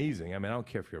just amazing. I mean, I don't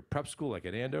care if you're a prep school like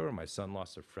at Andover. My son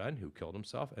lost a friend who killed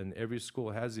himself. And every school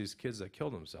has these kids that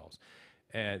kill themselves.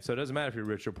 And so it doesn't matter if you're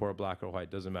rich or poor, black or white.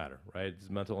 It doesn't matter, right?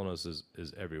 Mental illness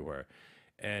is everywhere.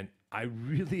 And I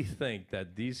really think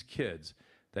that these kids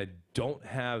that don't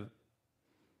have,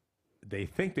 they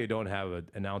think they don't have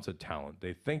an ounce of talent.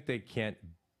 They think they can't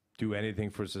do anything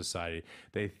for society.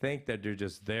 They think that they're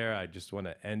just there. I just want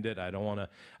to end it. I don't want to,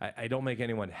 I don't make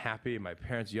anyone happy. My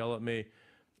parents yell at me.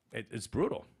 It's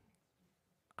brutal.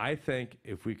 I think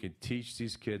if we could teach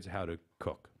these kids how to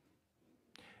cook,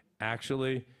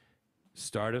 actually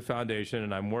start a foundation,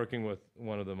 and I'm working with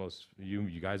one of the most, you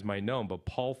guys might know him, but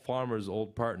Paul Farmer's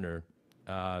old partner,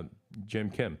 Jim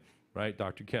Kim, right?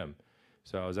 Dr. Kim.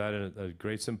 So I was at a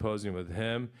great symposium with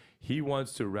him. He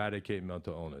wants to eradicate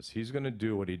mental illness. He's going to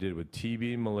do what he did with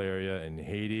TB and malaria in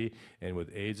Haiti and with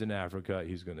AIDS in Africa.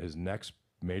 His next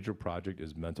major project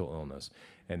is mental illness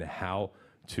and how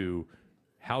to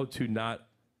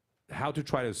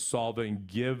try to solve it and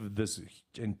give this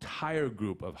entire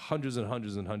group of hundreds and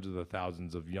hundreds and hundreds of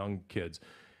thousands of young kids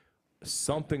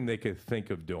something they could think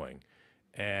of doing.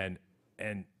 And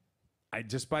I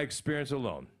just by experience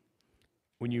alone,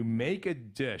 when you make a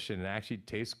dish and it actually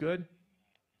tastes good,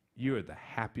 you are the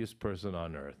happiest person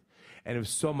on earth. And if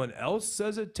someone else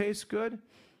says it tastes good,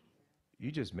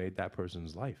 you just made that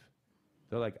person's life.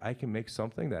 They're like, I can make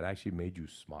something that actually made you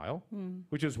smile,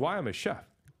 which is why I'm a chef.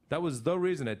 That was the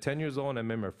reason at 10 years old, I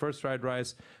made my first fried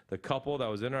rice. The couple that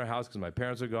was in our house, because my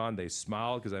parents are gone, they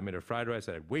smiled because I made a fried rice.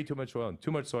 I had way too much oil and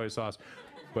too much soy sauce,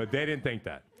 but they didn't think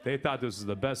that. They thought this was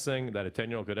the best thing that a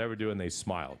 10-year-old could ever do, and they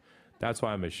smiled. That's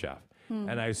why I'm a chef.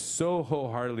 And I so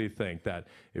wholeheartedly think that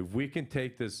if we can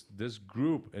take this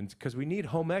group, and because we need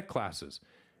home ec classes,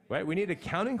 right? We need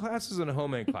accounting classes and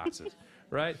home ec classes,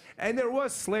 right? And there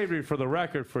was slavery, for the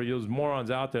record, for those morons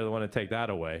out there that want to take that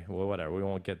away. Well, whatever, we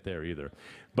won't get there either.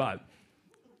 But,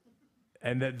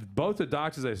 and that both the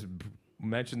doctors I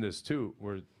mentioned this too,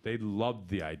 they loved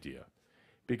the idea.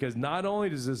 Because not only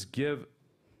does this give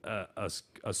a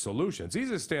solution. It's easy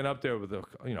to stand up there with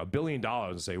 $1 billion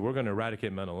and say, we're going to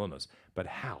eradicate mental illness. But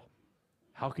how?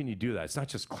 How can you do that? It's not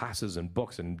just classes and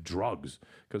books and drugs,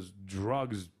 because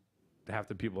drugs, half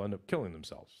the people end up killing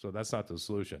themselves. So that's not the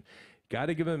solution. Got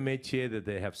to give them a métier that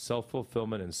they have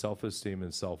self-fulfillment and self-esteem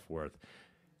and self-worth.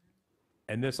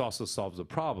 And this also solves the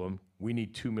problem. We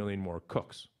need 2 million more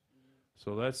cooks.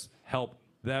 So let's help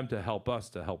them to help us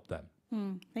to help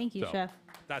them. Thank you, Chef.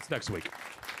 That's next week.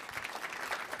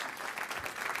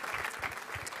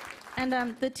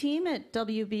 And the team at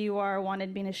WBUR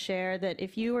wanted me to share that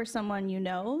if you or someone you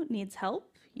know needs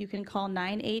help, you can call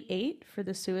 988 for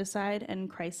the Suicide and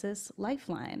Crisis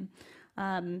Lifeline.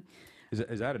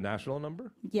 Is that a national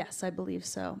number? Yes, I believe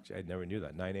so. I never knew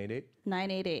that. 988?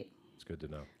 988. It's good to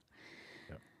know.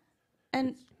 Yeah.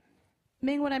 And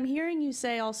Ming, what I'm hearing you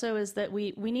say also is that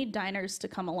we need diners to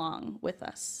come along with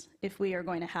us if we are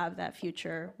going to have that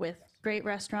future with great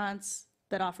restaurants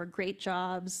that offer great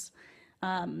jobs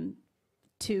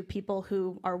to people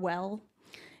who are well.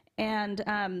 And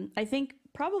I think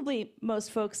probably most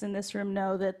folks in this room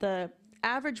know that the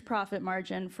average profit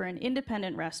margin for an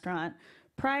independent restaurant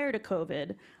prior to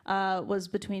COVID was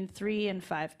between 3 and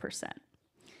 5%.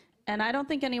 And I don't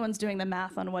think anyone's doing the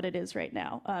math on what it is right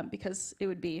now because it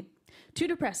would be too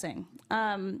depressing.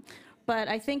 But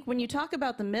I think when you talk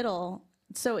about the middle,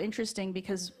 it's so interesting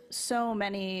because so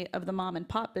many of the mom and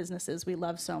pop businesses we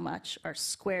love so much are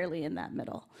squarely in that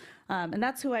middle. And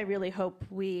that's who I really hope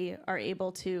we are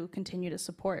able to continue to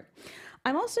support.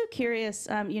 I'm also curious,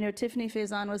 Tiffany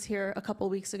Faison was here a couple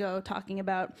weeks ago talking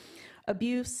about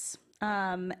abuse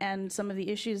and some of the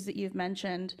issues that you've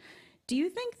mentioned. Do you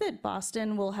think that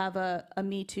Boston will have a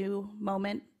Me Too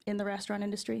moment in the restaurant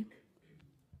industry?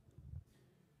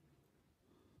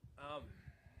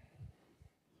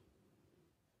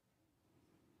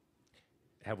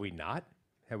 Have we not?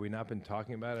 Have we not been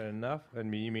talking about it enough? I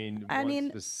mean, you mean one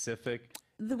specific?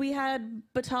 We had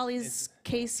Batali's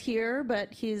case here,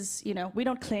 but he's, we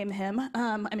don't claim him.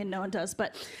 I mean, no one does,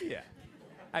 but. Yeah.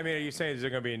 I mean, are you saying is there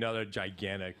going to be another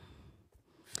gigantic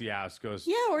fiasco?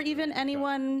 Yeah, or even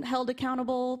anyone held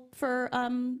accountable for,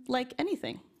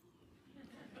 anything.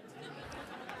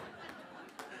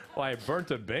 Well, I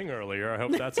burnt a Bing earlier. I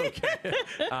hope that's okay.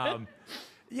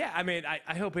 Yeah, I mean,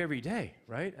 I hope every day,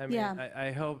 right? I mean, Yeah.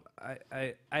 I hope,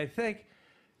 I think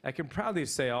I can proudly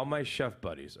say all my chef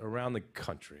buddies around the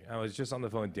country, I was just on the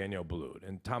phone with Daniel Blood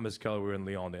and Thomas Keller, we were in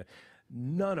Lyon.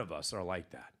 None of us are like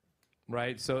that,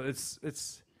 right? So it's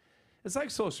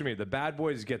like social media. The bad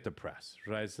boys get the press,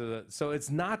 right? So it's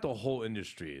not the whole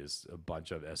industry is a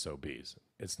bunch of SOBs.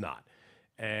 It's not.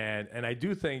 And I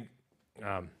do think,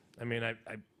 I mean, I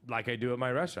like I do at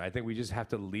my restaurant, I think we just have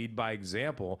to lead by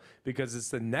example because it's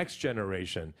the next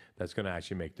generation that's going to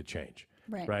actually make the change.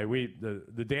 Right. Right.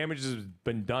 The damage has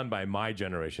been done by my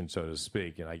generation, so to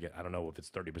speak. And I don't know if it's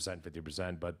 30%,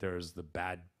 50%, but there's the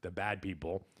bad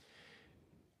people.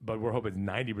 But we're hoping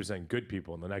 90% good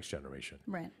people in the next generation.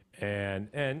 Right.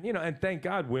 And you know, and thank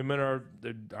God women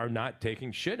are not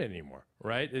taking shit anymore,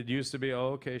 right? It used to be, oh,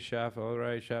 okay, chef, all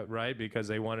right, chef, right, because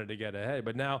they wanted to get ahead.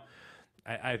 But now,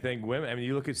 I think women. I mean,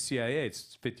 you look at CIA,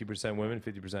 it's 50% women,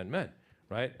 50% men,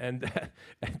 right? And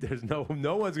there's no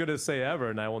one's going to say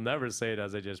ever, and I will never say it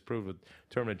as I just proved with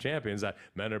Tournament Champions that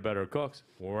men are better cooks.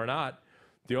 We're not.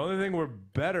 The only thing we're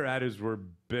better at is we're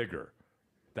bigger.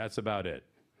 That's about it.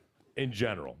 In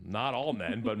general, not all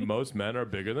men, but most men are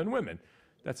bigger than women.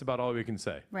 That's about all we can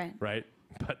say. Right. Right.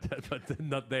 But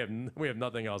we have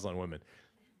nothing else on women.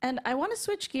 And I want to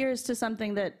switch gears to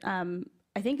something that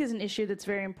I think is an issue that's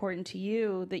very important to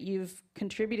you that you've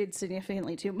contributed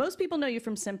significantly to. Most people know you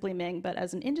from Simply Ming, but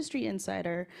as an industry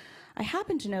insider, I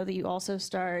happen to know that you also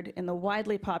starred in the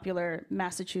widely popular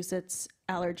Massachusetts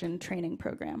allergen training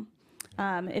program.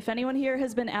 If anyone here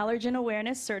has been allergen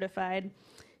awareness certified,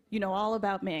 you know all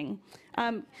about Ming.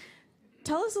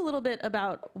 Tell us a little bit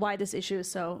about why this issue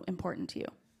is so important to you.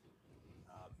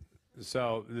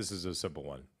 So this is a simple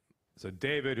one. So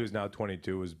David, who's now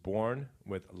 22, was born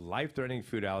with life-threatening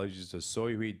food allergies to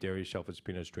soy, wheat, dairy, shellfish,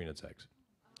 peanuts, tree nuts, eggs.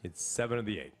 It's 7 of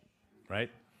the 8,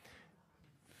 right?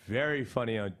 Very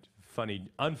funny,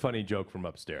 unfunny joke from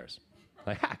upstairs.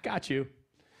 Like, ha, got you.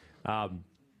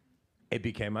 It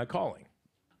became my calling.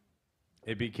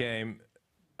 It became,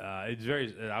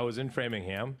 I was in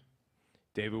Framingham.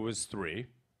 David was 3.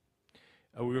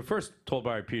 We were first told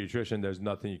by our pediatrician, there's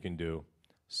nothing you can do.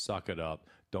 Suck it up.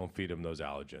 Don't feed him those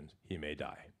allergens. He may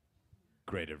die.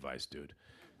 Great advice, dude.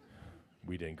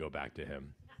 We didn't go back to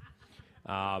him.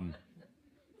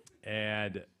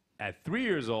 And at 3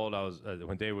 years old,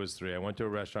 when David was 3, I went to a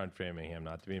restaurant in Framingham,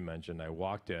 not to be mentioned. I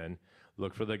walked in,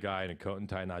 looked for the guy in a coat and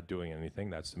tie not doing anything.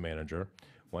 That's the manager.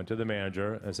 Went to the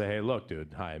manager and said, hey, look,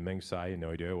 dude. Hi, Ming Tsai.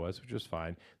 No idea who it was, which was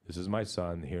fine. This is my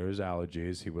son. Here are his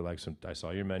allergies. He would like some, I saw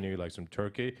your menu. He'd like some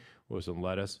turkey with some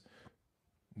lettuce.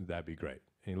 That'd be great.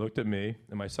 And he looked at me,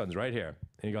 and my son's right here.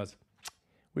 And he goes,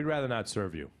 we'd rather not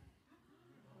serve you.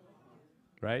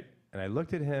 Right? And I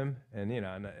looked at him, and, you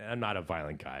know, and I'm not a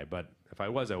violent guy, but if I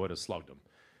was, I would have slugged him.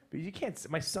 But you can't,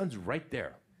 my son's right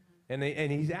there. And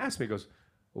he asked me, he goes,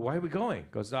 well, why are we going?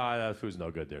 He goes, that food's no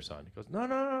good there, son. He goes,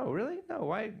 no, really? No,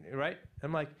 why? Right?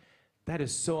 I'm like, that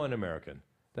is so un-American.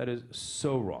 That is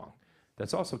so wrong.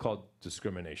 That's also called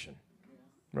discrimination.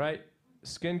 Right?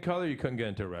 Skin color, you couldn't get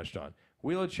into a restaurant.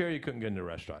 Wheelchair, you couldn't get into a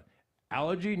restaurant.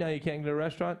 Allergy, now you can't get into a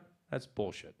restaurant? That's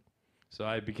bullshit. So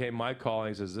I became my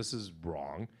calling, says this is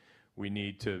wrong. We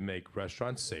need to make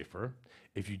restaurants safer.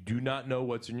 If you do not know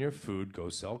what's in your food, go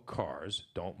sell cars.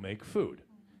 Don't make food,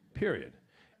 period.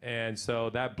 And so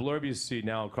that blurb you see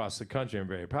now across the country, I'm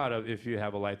very proud of, if you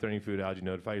have a life-threatening food allergy,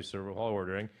 notify your server while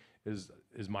ordering, is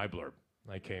my blurb.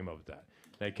 I came up with that.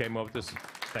 And I came up with this,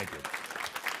 thank you.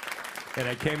 And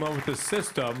I came up with a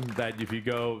system that if you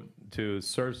go to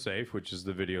ServeSafe, which is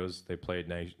the videos they played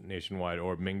nationwide,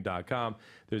 or Ming.com,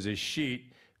 there's a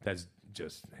sheet that's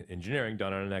just engineering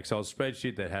done on an Excel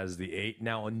spreadsheet that has the 8,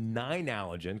 now a 9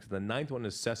 allergens, because the 9th one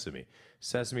is sesame.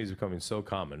 Sesame is becoming so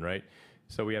common, right?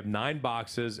 So we have 9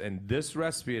 boxes, and this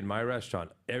recipe in my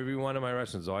restaurant, every one of my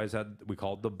restaurants always had, we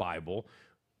call it the Bible.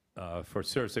 For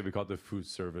ServeSafe, we call it the Food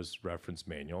Service Reference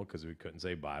Manual because we couldn't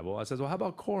say Bible. I said, well, how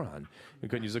about Quran? We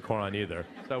couldn't use the Quran either.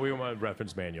 So we went with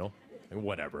reference manual and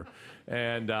whatever.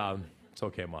 And it's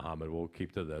okay, Muhammad, we'll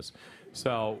keep to this.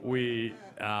 So we,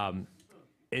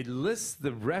 it lists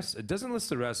the it doesn't list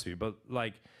the recipe, but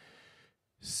like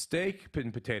steak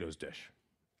and potatoes dish.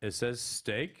 It says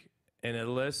steak, and it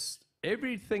lists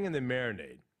everything in the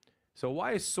marinade. So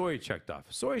why is soy checked off?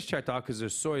 Soy is checked off because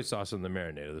there's soy sauce in the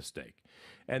marinade of the steak.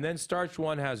 And then starch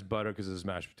 1 has butter because it's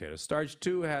mashed potatoes. Starch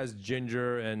 2 has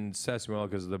ginger and sesame oil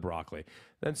because of the broccoli.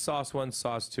 Then sauce 1,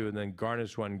 sauce 2, and then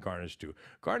garnish 1, garnish 2.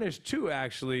 Garnish 2,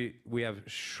 actually, we have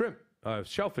shrimp,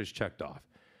 shellfish checked off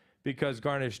because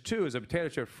garnish 2 is a potato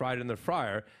chip fried in the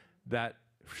fryer that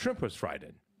shrimp was fried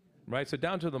in. right? So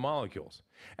down to the molecules.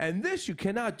 And this you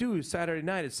cannot do Saturday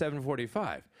night at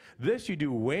 7:45. This you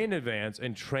do way in advance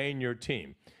and train your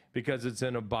team because it's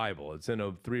in a Bible. It's in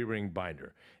a 3-ring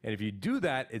binder. And if you do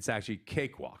that, it's actually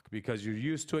cakewalk because you're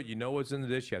used to it. You know what's in the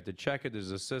dish. You have to check it.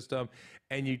 There's a system.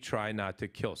 And you try not to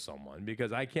kill someone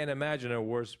because I can't imagine a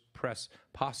worse press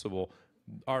possible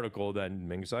article than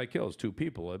Ming Tsai kills 2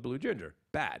 people at Blue Ginger.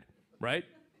 Bad, right?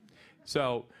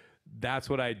 So that's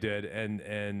what I did,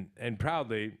 and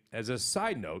proudly, as a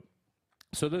side note,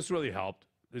 so this really helped.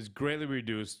 It's greatly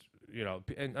reduced,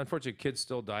 and unfortunately, kids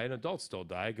still die and adults still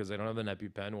die because they don't have an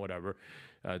EpiPen, whatever.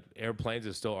 Airplanes,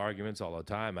 there's still arguments all the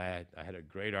time. I had a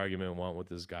great argument once with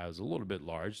this guy who was a little bit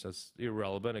large. That's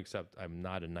irrelevant, except I'm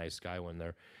not a nice guy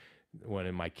when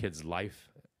in my kid's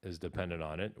life is dependent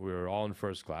on it. We were all in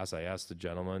first class. I asked the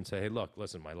gentleman, say, hey, look,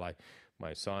 listen,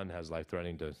 my son has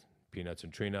life-threatening to peanuts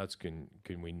and tree nuts. Can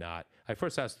we not? I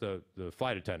first asked the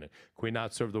flight attendant, can we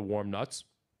not serve the warm nuts?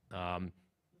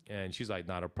 And she's like,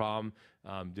 not a problem.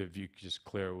 If you could just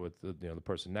clear it with the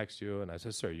person next to you. And I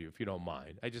said, sir, if you don't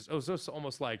mind. It was just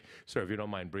almost like, sir, if you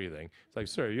don't mind breathing. It's like,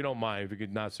 sir, you don't mind if you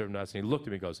could not serve nuts. And he looked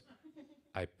at me and goes,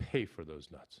 I pay for those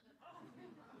nuts.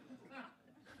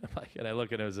 And I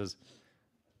look at him and says,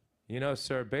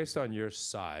 sir, based on your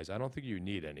size, I don't think you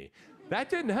need any. That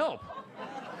didn't help.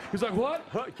 He's like, what?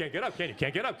 Huh, you can't get up, can you?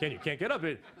 Can't get up, can you? Can't get up.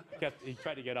 He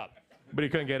tried to get up, but he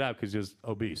couldn't get up because he was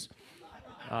obese.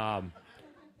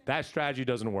 That strategy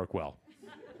doesn't work well.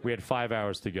 We had 5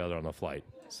 hours together on the flight,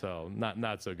 so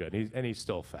not so good. He's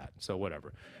still fat, so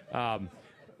whatever.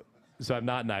 So I'm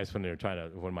not nice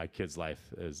when my kid's life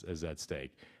is at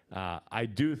stake. I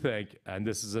do think, and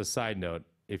this is a side note,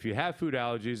 if you have food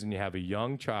allergies and you have a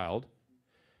young child,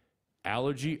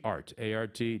 allergyart,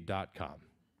 ART.com.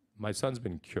 My son's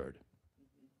been cured.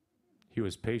 He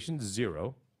was patient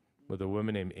 0 with a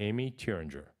woman named Amy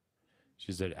Tieringer.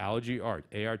 She said allergy art,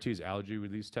 ART is allergy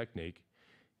release technique,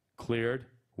 cleared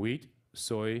wheat,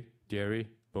 soy, dairy,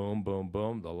 boom, boom,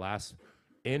 boom.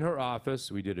 In her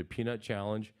office, we did a peanut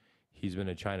challenge. He's been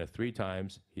to China 3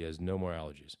 times. He has no more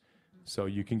allergies. So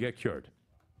you can get cured.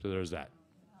 So there's that.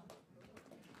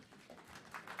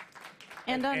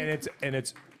 And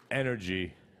it's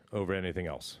energy over anything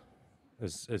else.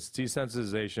 It's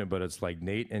desensitization, but it's like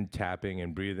Nate and tapping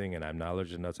and breathing, and I'm not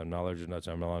allergic to nuts, I'm not allergic to nuts,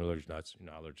 I'm not allergic to nuts,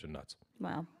 you're not allergic to nuts.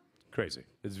 Wow. Crazy.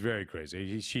 It's very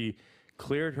crazy. She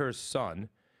cleared her son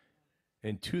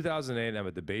in 2008. I'm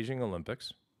at the Beijing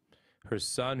Olympics. Her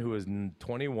son, who was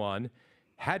 21,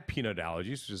 had peanut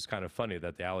allergies, which is kind of funny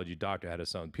that the allergy doctor had a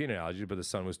son with peanut allergies, but the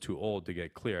son was too old to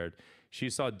get cleared.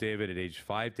 She saw David at age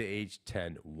 5 to age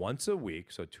 10 once a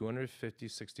week, so 250,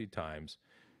 60 times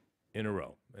in a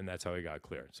row, and that's how he got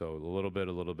cleared. So a little bit,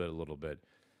 a little bit, a little bit.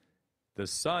 The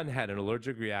son had an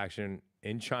allergic reaction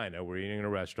in China. We're eating in a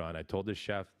restaurant. I told the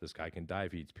chef, this guy can die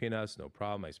if he eats peanuts, no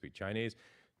problem. I speak Chinese.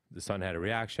 The son had a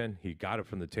reaction. He got up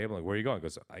from the table, like, where are you going? He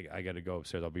goes, I got to go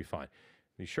upstairs. I'll be fine.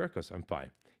 He sure goes, I'm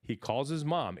fine. He calls his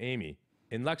mom, Amy,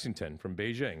 in Lexington from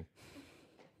Beijing.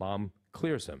 Mom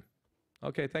clears him.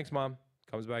 Okay, thanks, Mom.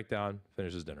 Comes back down,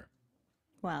 finishes dinner.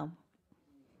 Wow.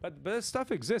 But this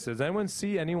stuff exists. Does anyone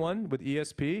see anyone with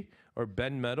ESP or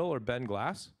bend metal or bend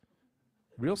glass?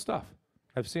 Real stuff.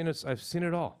 I've seen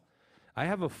it all. I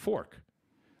have a fork.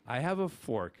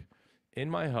 In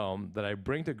my home that I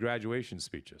bring to graduation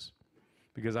speeches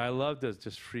because I love to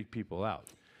just freak people out.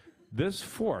 This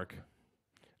fork,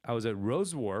 I was at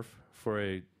Rose Wharf for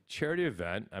a charity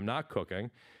event. I'm not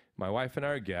cooking. My wife and I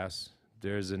are guests.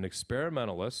 There's an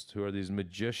experimentalist who are these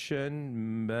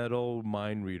magician metal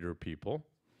mind reader people.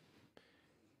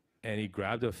 And he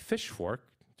grabbed a fish fork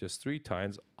just 3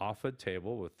 times off a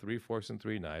table with 3 forks and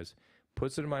 3 knives,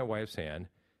 puts it in my wife's hand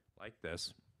like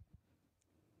this.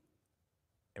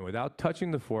 And without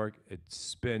touching the fork, it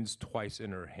spins twice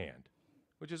in her hand,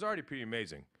 which is already pretty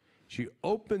amazing. She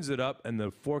opens it up, and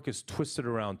the fork is twisted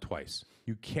around twice.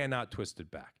 You cannot twist it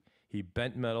back. He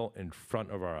bent metal in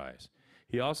front of our eyes.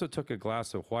 He also took a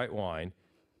glass of white wine,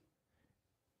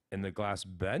 and the glass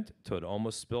bent till it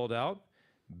almost spilled out,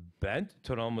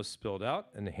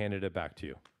 and handed it back to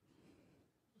you.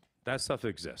 That stuff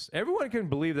exists. Everyone can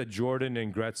believe that Jordan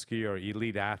and Gretzky are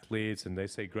elite athletes, and they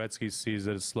say Gretzky sees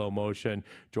it as slow motion.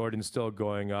 Jordan's still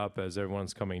going up as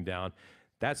everyone's coming down.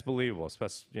 That's believable,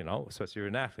 especially if you're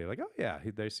an athlete. Like, oh yeah,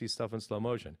 they see stuff in slow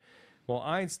motion. Well,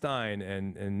 Einstein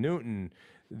and Newton,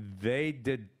 they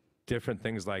did different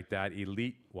things like that,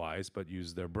 elite-wise, but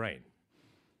used their brain,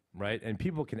 right? And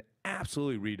people can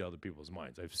absolutely read other people's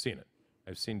minds. I've seen it.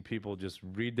 I've seen people just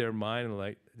read their mind, and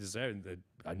like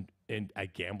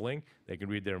at gambling, they can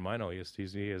read their mind. Oh, he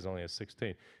is only a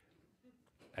 16.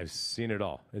 I've seen it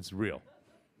all. It's real.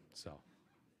 So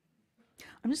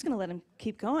I'm just going to let him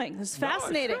keep going. This is No, it's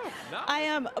fascinating. true. No. I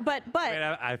am, but I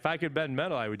mean, if I could bend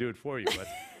metal, I would do it for you, but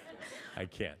I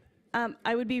can't.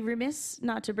 I would be remiss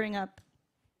not to bring up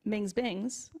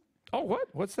MingsBings. Oh, what?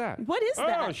 What's that? What is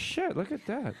that? Oh, shit. Look at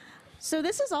that. So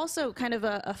this is also kind of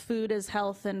a food as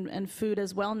health and food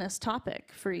as wellness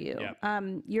topic for you.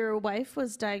 Yep. Your wife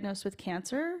was diagnosed with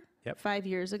cancer 5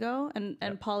 years ago,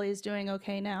 and Polly's doing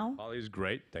okay now. Polly's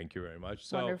great. Thank you very much.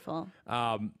 So, Wonderful.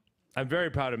 I'm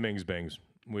very proud of MingsBings.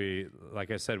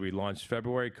 Like I said, we launched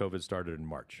February. COVID started in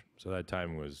March. So that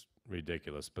time was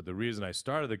ridiculous. But the reason I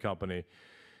started the company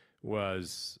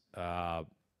was,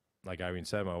 like Irene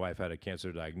said, my wife had a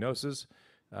cancer diagnosis.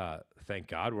 Thank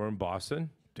God we're in Boston.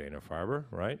 Dana-Farber,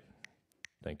 right?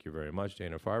 Thank you very much,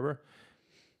 Dana-Farber.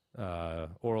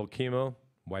 Oral chemo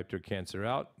wiped her cancer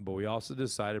out, but we also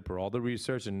decided, for all the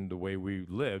research and the way we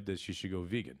lived, that she should go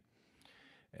vegan.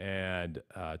 And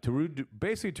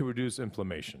basically to reduce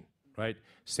inflammation, right?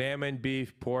 Salmon,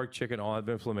 beef, pork, chicken, all have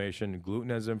inflammation. Gluten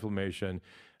has inflammation.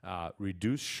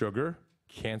 Reduce sugar.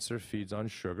 Cancer feeds on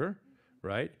sugar,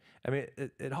 right? I mean,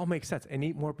 it all makes sense. And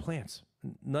eat more plants.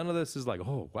 None of this is like,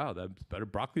 oh, wow, that's better.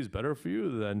 Broccoli's better for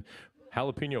you than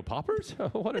jalapeno poppers?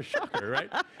 What a shocker, right?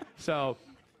 So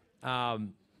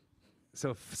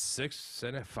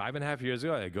 5.5 years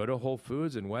ago, I go to Whole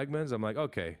Foods and Wegmans. I'm like,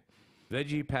 okay,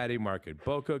 veggie patty market,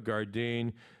 Boca,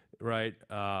 Gardein, right?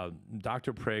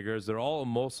 Dr. Prager's, they're all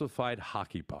emulsified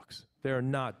hockey pucks. They're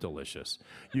not delicious.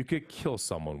 You could kill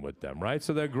someone with them, right?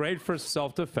 So they're great for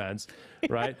self-defense,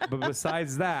 right? But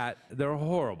besides that, they're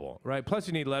horrible, right? Plus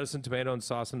you need lettuce and tomato and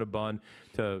sauce in a bun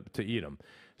to eat them.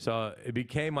 So it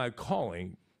became my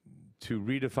calling to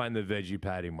redefine the veggie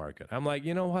patty market. I'm like,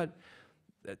 you know what?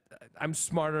 I'm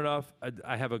smart enough.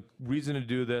 I have a reason to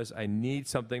do this. I need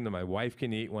something that my wife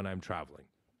can eat when I'm traveling.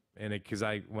 And because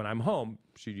when I'm home,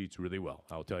 she eats really well.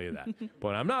 I'll tell you that. But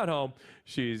when I'm not home,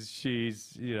 she's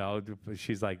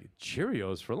like,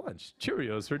 Cheerios for lunch,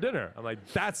 Cheerios for dinner. I'm like,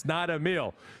 that's not a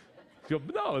meal. She goes,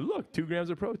 no, look, 2 grams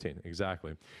of protein.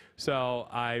 Exactly. So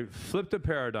I flipped the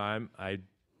paradigm. I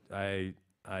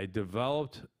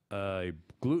developed a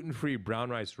gluten-free brown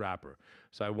rice wrapper.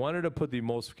 So I wanted to put the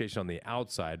emulsification on the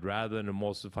outside rather than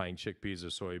emulsifying chickpeas or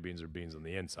soybeans or beans on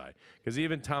the inside. Because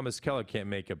even Thomas Keller can't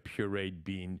make a pureed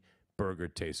bean burger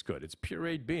taste good. It's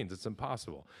pureed beans. It's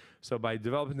impossible. So by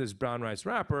developing this brown rice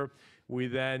wrapper, we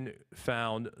then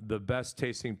found the best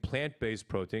tasting plant-based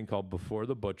protein called Before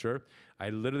the Butcher.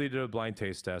 I literally did a blind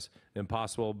taste test,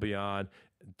 Impossible Beyond,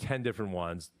 10 different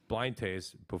ones, blind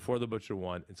taste, Before the Butcher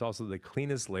one. It's also the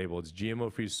cleanest label. It's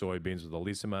GMO-free soybeans with the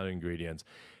least amount of ingredients.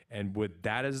 And with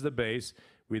that as the base,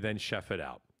 we then chef it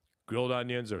out. Grilled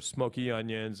onions or smoky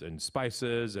onions and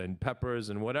spices and peppers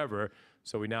and whatever.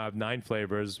 So we now have 9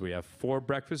 flavors. We have 4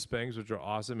 breakfast Bings, which are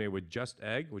awesome, made with just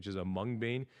egg, which is a mung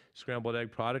bean scrambled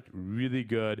egg product. Really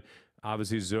good.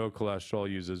 Obviously, 0 cholesterol,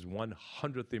 uses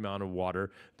 1/100th the amount of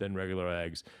water than regular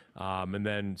eggs. And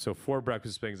then, so 4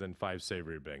 breakfast Bings and 5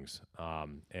 savory Bings.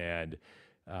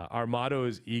 Our motto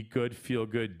is eat good, feel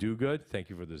good, do good. Thank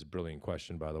you for this brilliant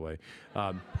question, by the way.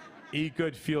 Eat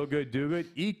good, feel good, do good.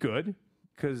 Eat good,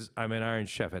 because I'm an Iron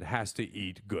Chef. It has to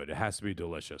eat good. It has to be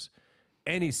delicious.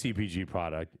 Any CPG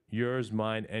product, yours,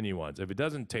 mine, anyone's, if it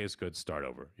doesn't taste good, start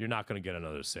over. You're not going to get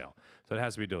another sale. So it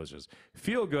has to be delicious.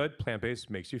 Feel good, plant-based,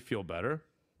 makes you feel better.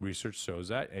 Research shows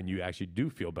that, and you actually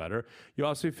do feel better. You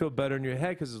also feel better in your head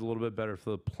because it's a little bit better for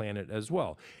the planet as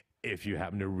well. If you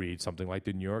happen to read something like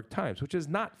the New York Times, which is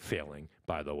not failing,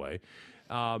 by the way.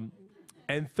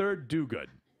 And third, do good.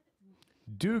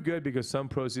 Do good because some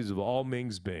proceeds of all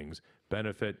MingsBings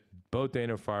benefit both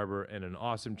Dana-Farber and an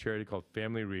awesome charity called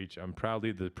Family Reach. I'm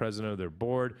proudly the president of their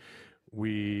board.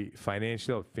 We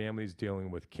financially help families dealing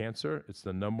with cancer. It's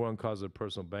the #1 cause of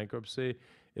personal bankruptcy.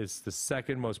 It's the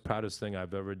second most proudest thing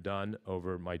I've ever done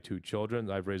over my 2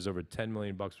 children. I've raised over $10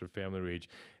 million for Family Reach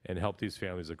and helped these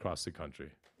families across the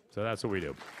country. So that's what we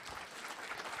do.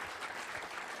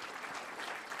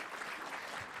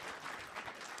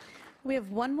 We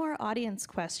have one more audience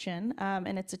question,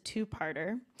 and it's a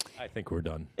 2-parter. I think we're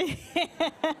done. If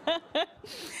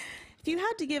you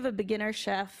had to give a beginner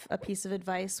chef a piece of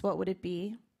advice, what would it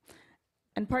be?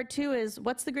 And part 2 is,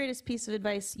 what's the greatest piece of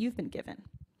advice you've been given?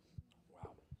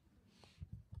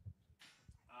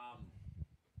 Wow.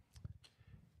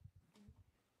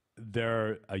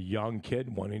 They're a young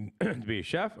kid wanting to be a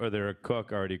chef, or they're a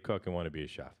cook, already cook, and want to be a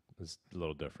chef? It's a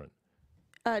little different.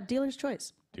 Dealer's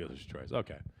choice. Dealer's choice.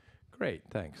 Okay. Great.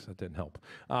 Thanks. That didn't help.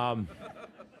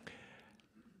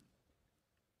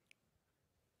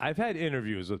 I've had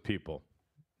interviews with people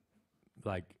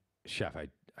like, chef, I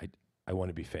want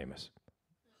to be famous.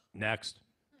 Next.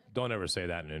 Don't ever say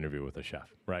that in an interview with a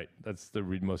chef, right? That's the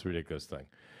most ridiculous thing.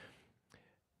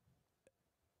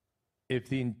 If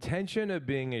the intention of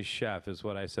being a chef is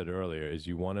what I said earlier, is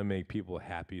you want to make people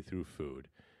happy through food,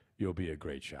 you'll be a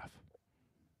great chef,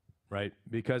 right?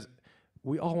 Because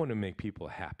we all want to make people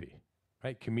happy,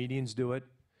 right? Comedians do it,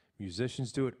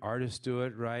 musicians do it, artists do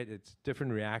it, right? It's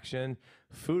different reaction.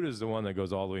 Food is the one that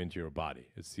goes all the way into your body.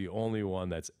 It's the only one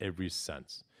that's every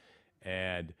sense.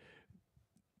 And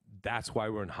that's why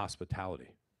we're in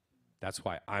hospitality. That's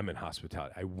why I'm in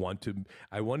hospitality. I want to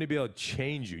be able to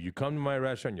change you. You come to my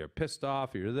restaurant, you're pissed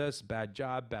off, you're this, bad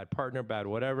job, bad partner, bad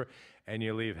whatever, and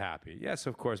you leave happy. Yes,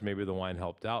 of course, maybe the wine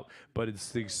helped out, but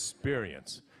it's the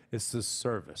experience. It's the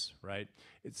service, right?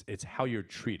 It's how you're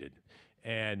treated.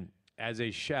 And as a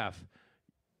chef,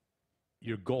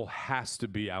 your goal has to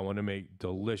be, I want to make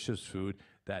delicious food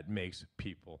that makes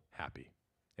people happy.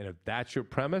 And if that's your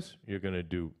premise, you're going to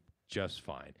do just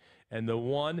fine. And the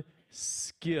one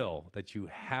skill that you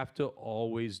have to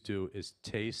always do is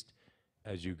taste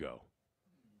as you go.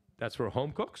 That's for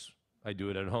home cooks. I do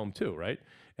it at home too, right?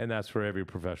 And that's for every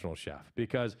professional chef.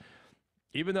 Because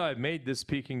even though I've made this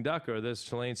Peking duck or this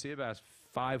Chilean sea bass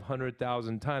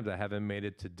 500,000 times, I haven't made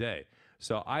it today.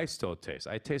 So I still taste.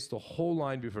 I taste the whole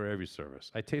line before every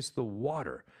service. I taste the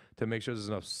water to make sure there's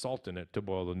enough salt in it to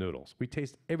boil the noodles. We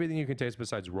taste everything you can taste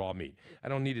besides raw meat. I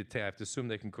don't need to I have to assume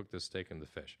they can cook the steak and the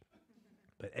fish.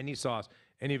 But any sauce,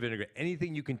 any vinegar,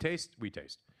 anything you can taste, we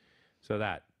taste. So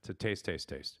to taste.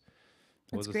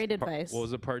 That's great advice. What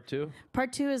was the part two?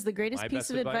 Part two is the greatest piece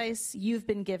of advice you've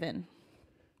been given.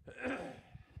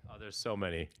 Oh, there's so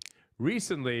many.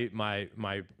 Recently,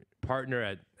 my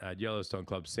partner at Yellowstone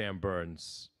Club, Sam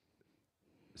Burns,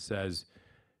 says,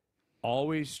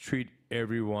 always treat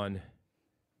everyone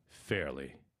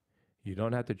fairly. You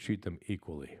don't have to treat them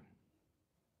equally.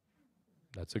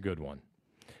 That's a good one.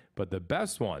 But the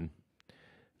best one,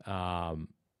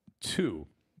 two.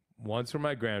 One's from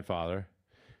my grandfather,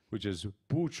 which is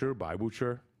butcher by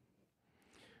butcher.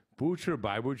 Butcher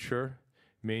by butcher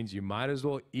means you might as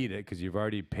well eat it because you've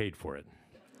already paid for it.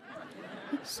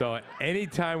 So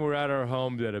anytime we're at our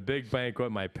home at a big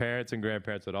banquet, my parents and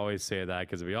grandparents would always say that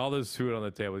because there'd be all this food on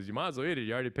the table. You might as well eat it.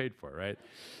 You already paid for it, right?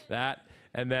 That.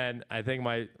 And then I think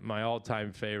my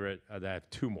all-time favorite, I have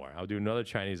two more. I'll do another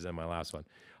Chinese and my last one.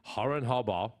 Haoren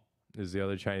haobao is the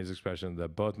other Chinese expression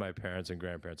that both my parents and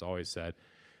grandparents always said.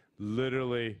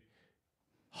 Literally,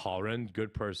 haoren,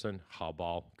 good person,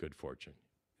 haobao, good fortune.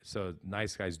 So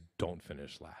nice guys don't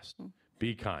finish last.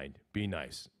 Be kind, be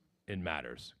nice. It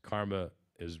matters. Karma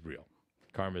is real.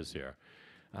 Karma is here.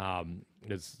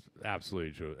 It's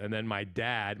absolutely true. And then my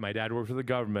dad worked for the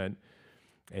government,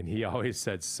 and he always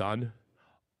said, son,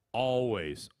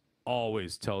 always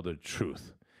tell the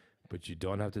truth, but you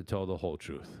don't have to tell the whole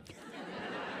truth.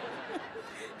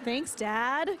 Thanks,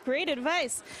 Dad. Great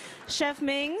advice. Chef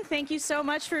Ming, thank you so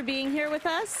much for being here with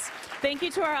us. Thank you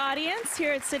to our audience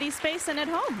here at CitySpace and at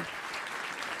home.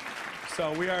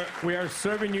 So we are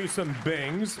serving you some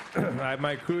bings. I have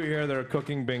my crew here that are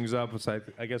cooking bings up, which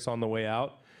I guess on the way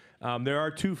out. There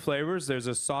are two flavors. There's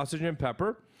a sausage and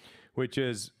pepper, which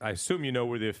is, I assume you know,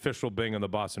 we're the official bing of the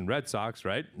Boston Red Sox,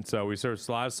 right? And so we serve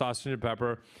a lot of sausage and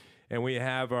pepper, and we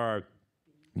have our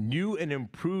new and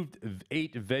improved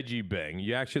 8 veggie bing.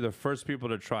 You're actually the first people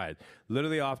to try it.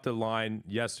 Literally off the line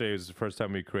yesterday was the first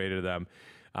time we created them.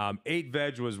 8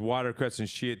 veg was watercress and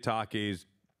shiitakes,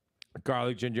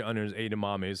 garlic, ginger, onions, 8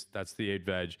 umamis. That's the 8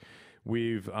 veg.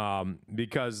 We've,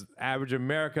 because average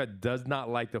America does not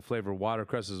like the flavor of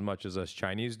watercress as much as us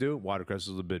Chinese do. Watercress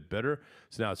is a bit bitter.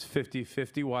 So now it's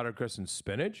 50-50 watercress and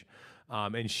spinach.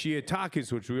 And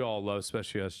shiitakes, which we all love,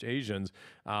 especially us Asians,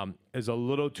 is a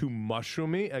little too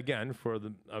mushroomy, again, for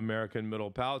the American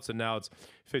middle palate. So now it's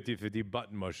 50-50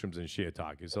 button mushrooms and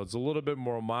shiitake. So it's a little bit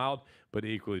more mild, but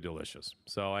equally delicious.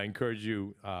 So I encourage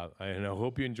you, and I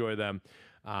hope you enjoy them.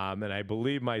 And I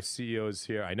believe my CEO is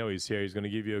here. I know he's here. He's going to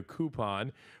give you a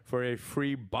coupon for a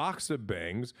free box of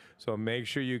bings. So make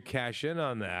sure you cash in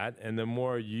on that. And the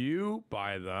more you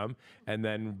buy them, and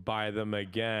then buy them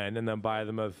again, and then buy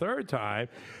them a third time,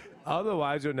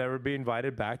 otherwise you'll never be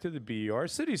invited back to the WBUR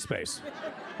CitySpace.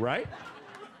 Right?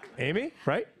 Amy?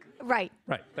 Right? Right.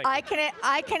 Right. Thank you.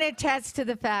 I can attest to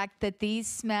the fact that these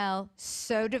smell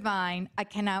so divine. I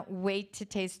cannot wait to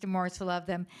taste a morsel of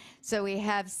them. So we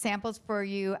have samples for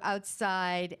you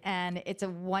outside, and it's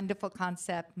a wonderful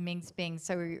concept, MingsBings.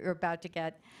 So you're about to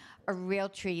get a real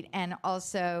treat. And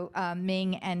also,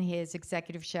 Ming and his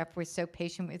executive chef were so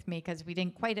patient with me because we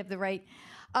didn't quite have the right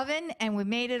oven, and we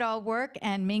made it all work.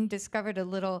 And Ming discovered a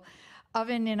little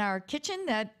oven in our kitchen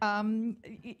that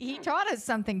he taught us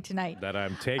something tonight. That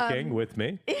I'm taking with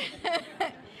me.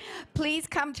 Please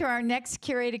come to our next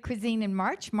Curated Cuisine in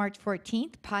March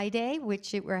 14th, Pie Day,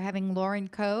 which we're having Lauren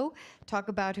Coe talk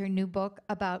about her new book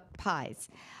about pies.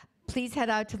 Please head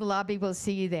out to the lobby. We'll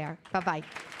see you there. Bye-bye.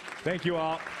 Thank you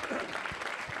all.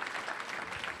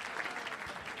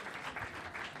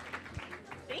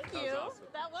 Thank you.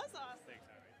 That was awesome.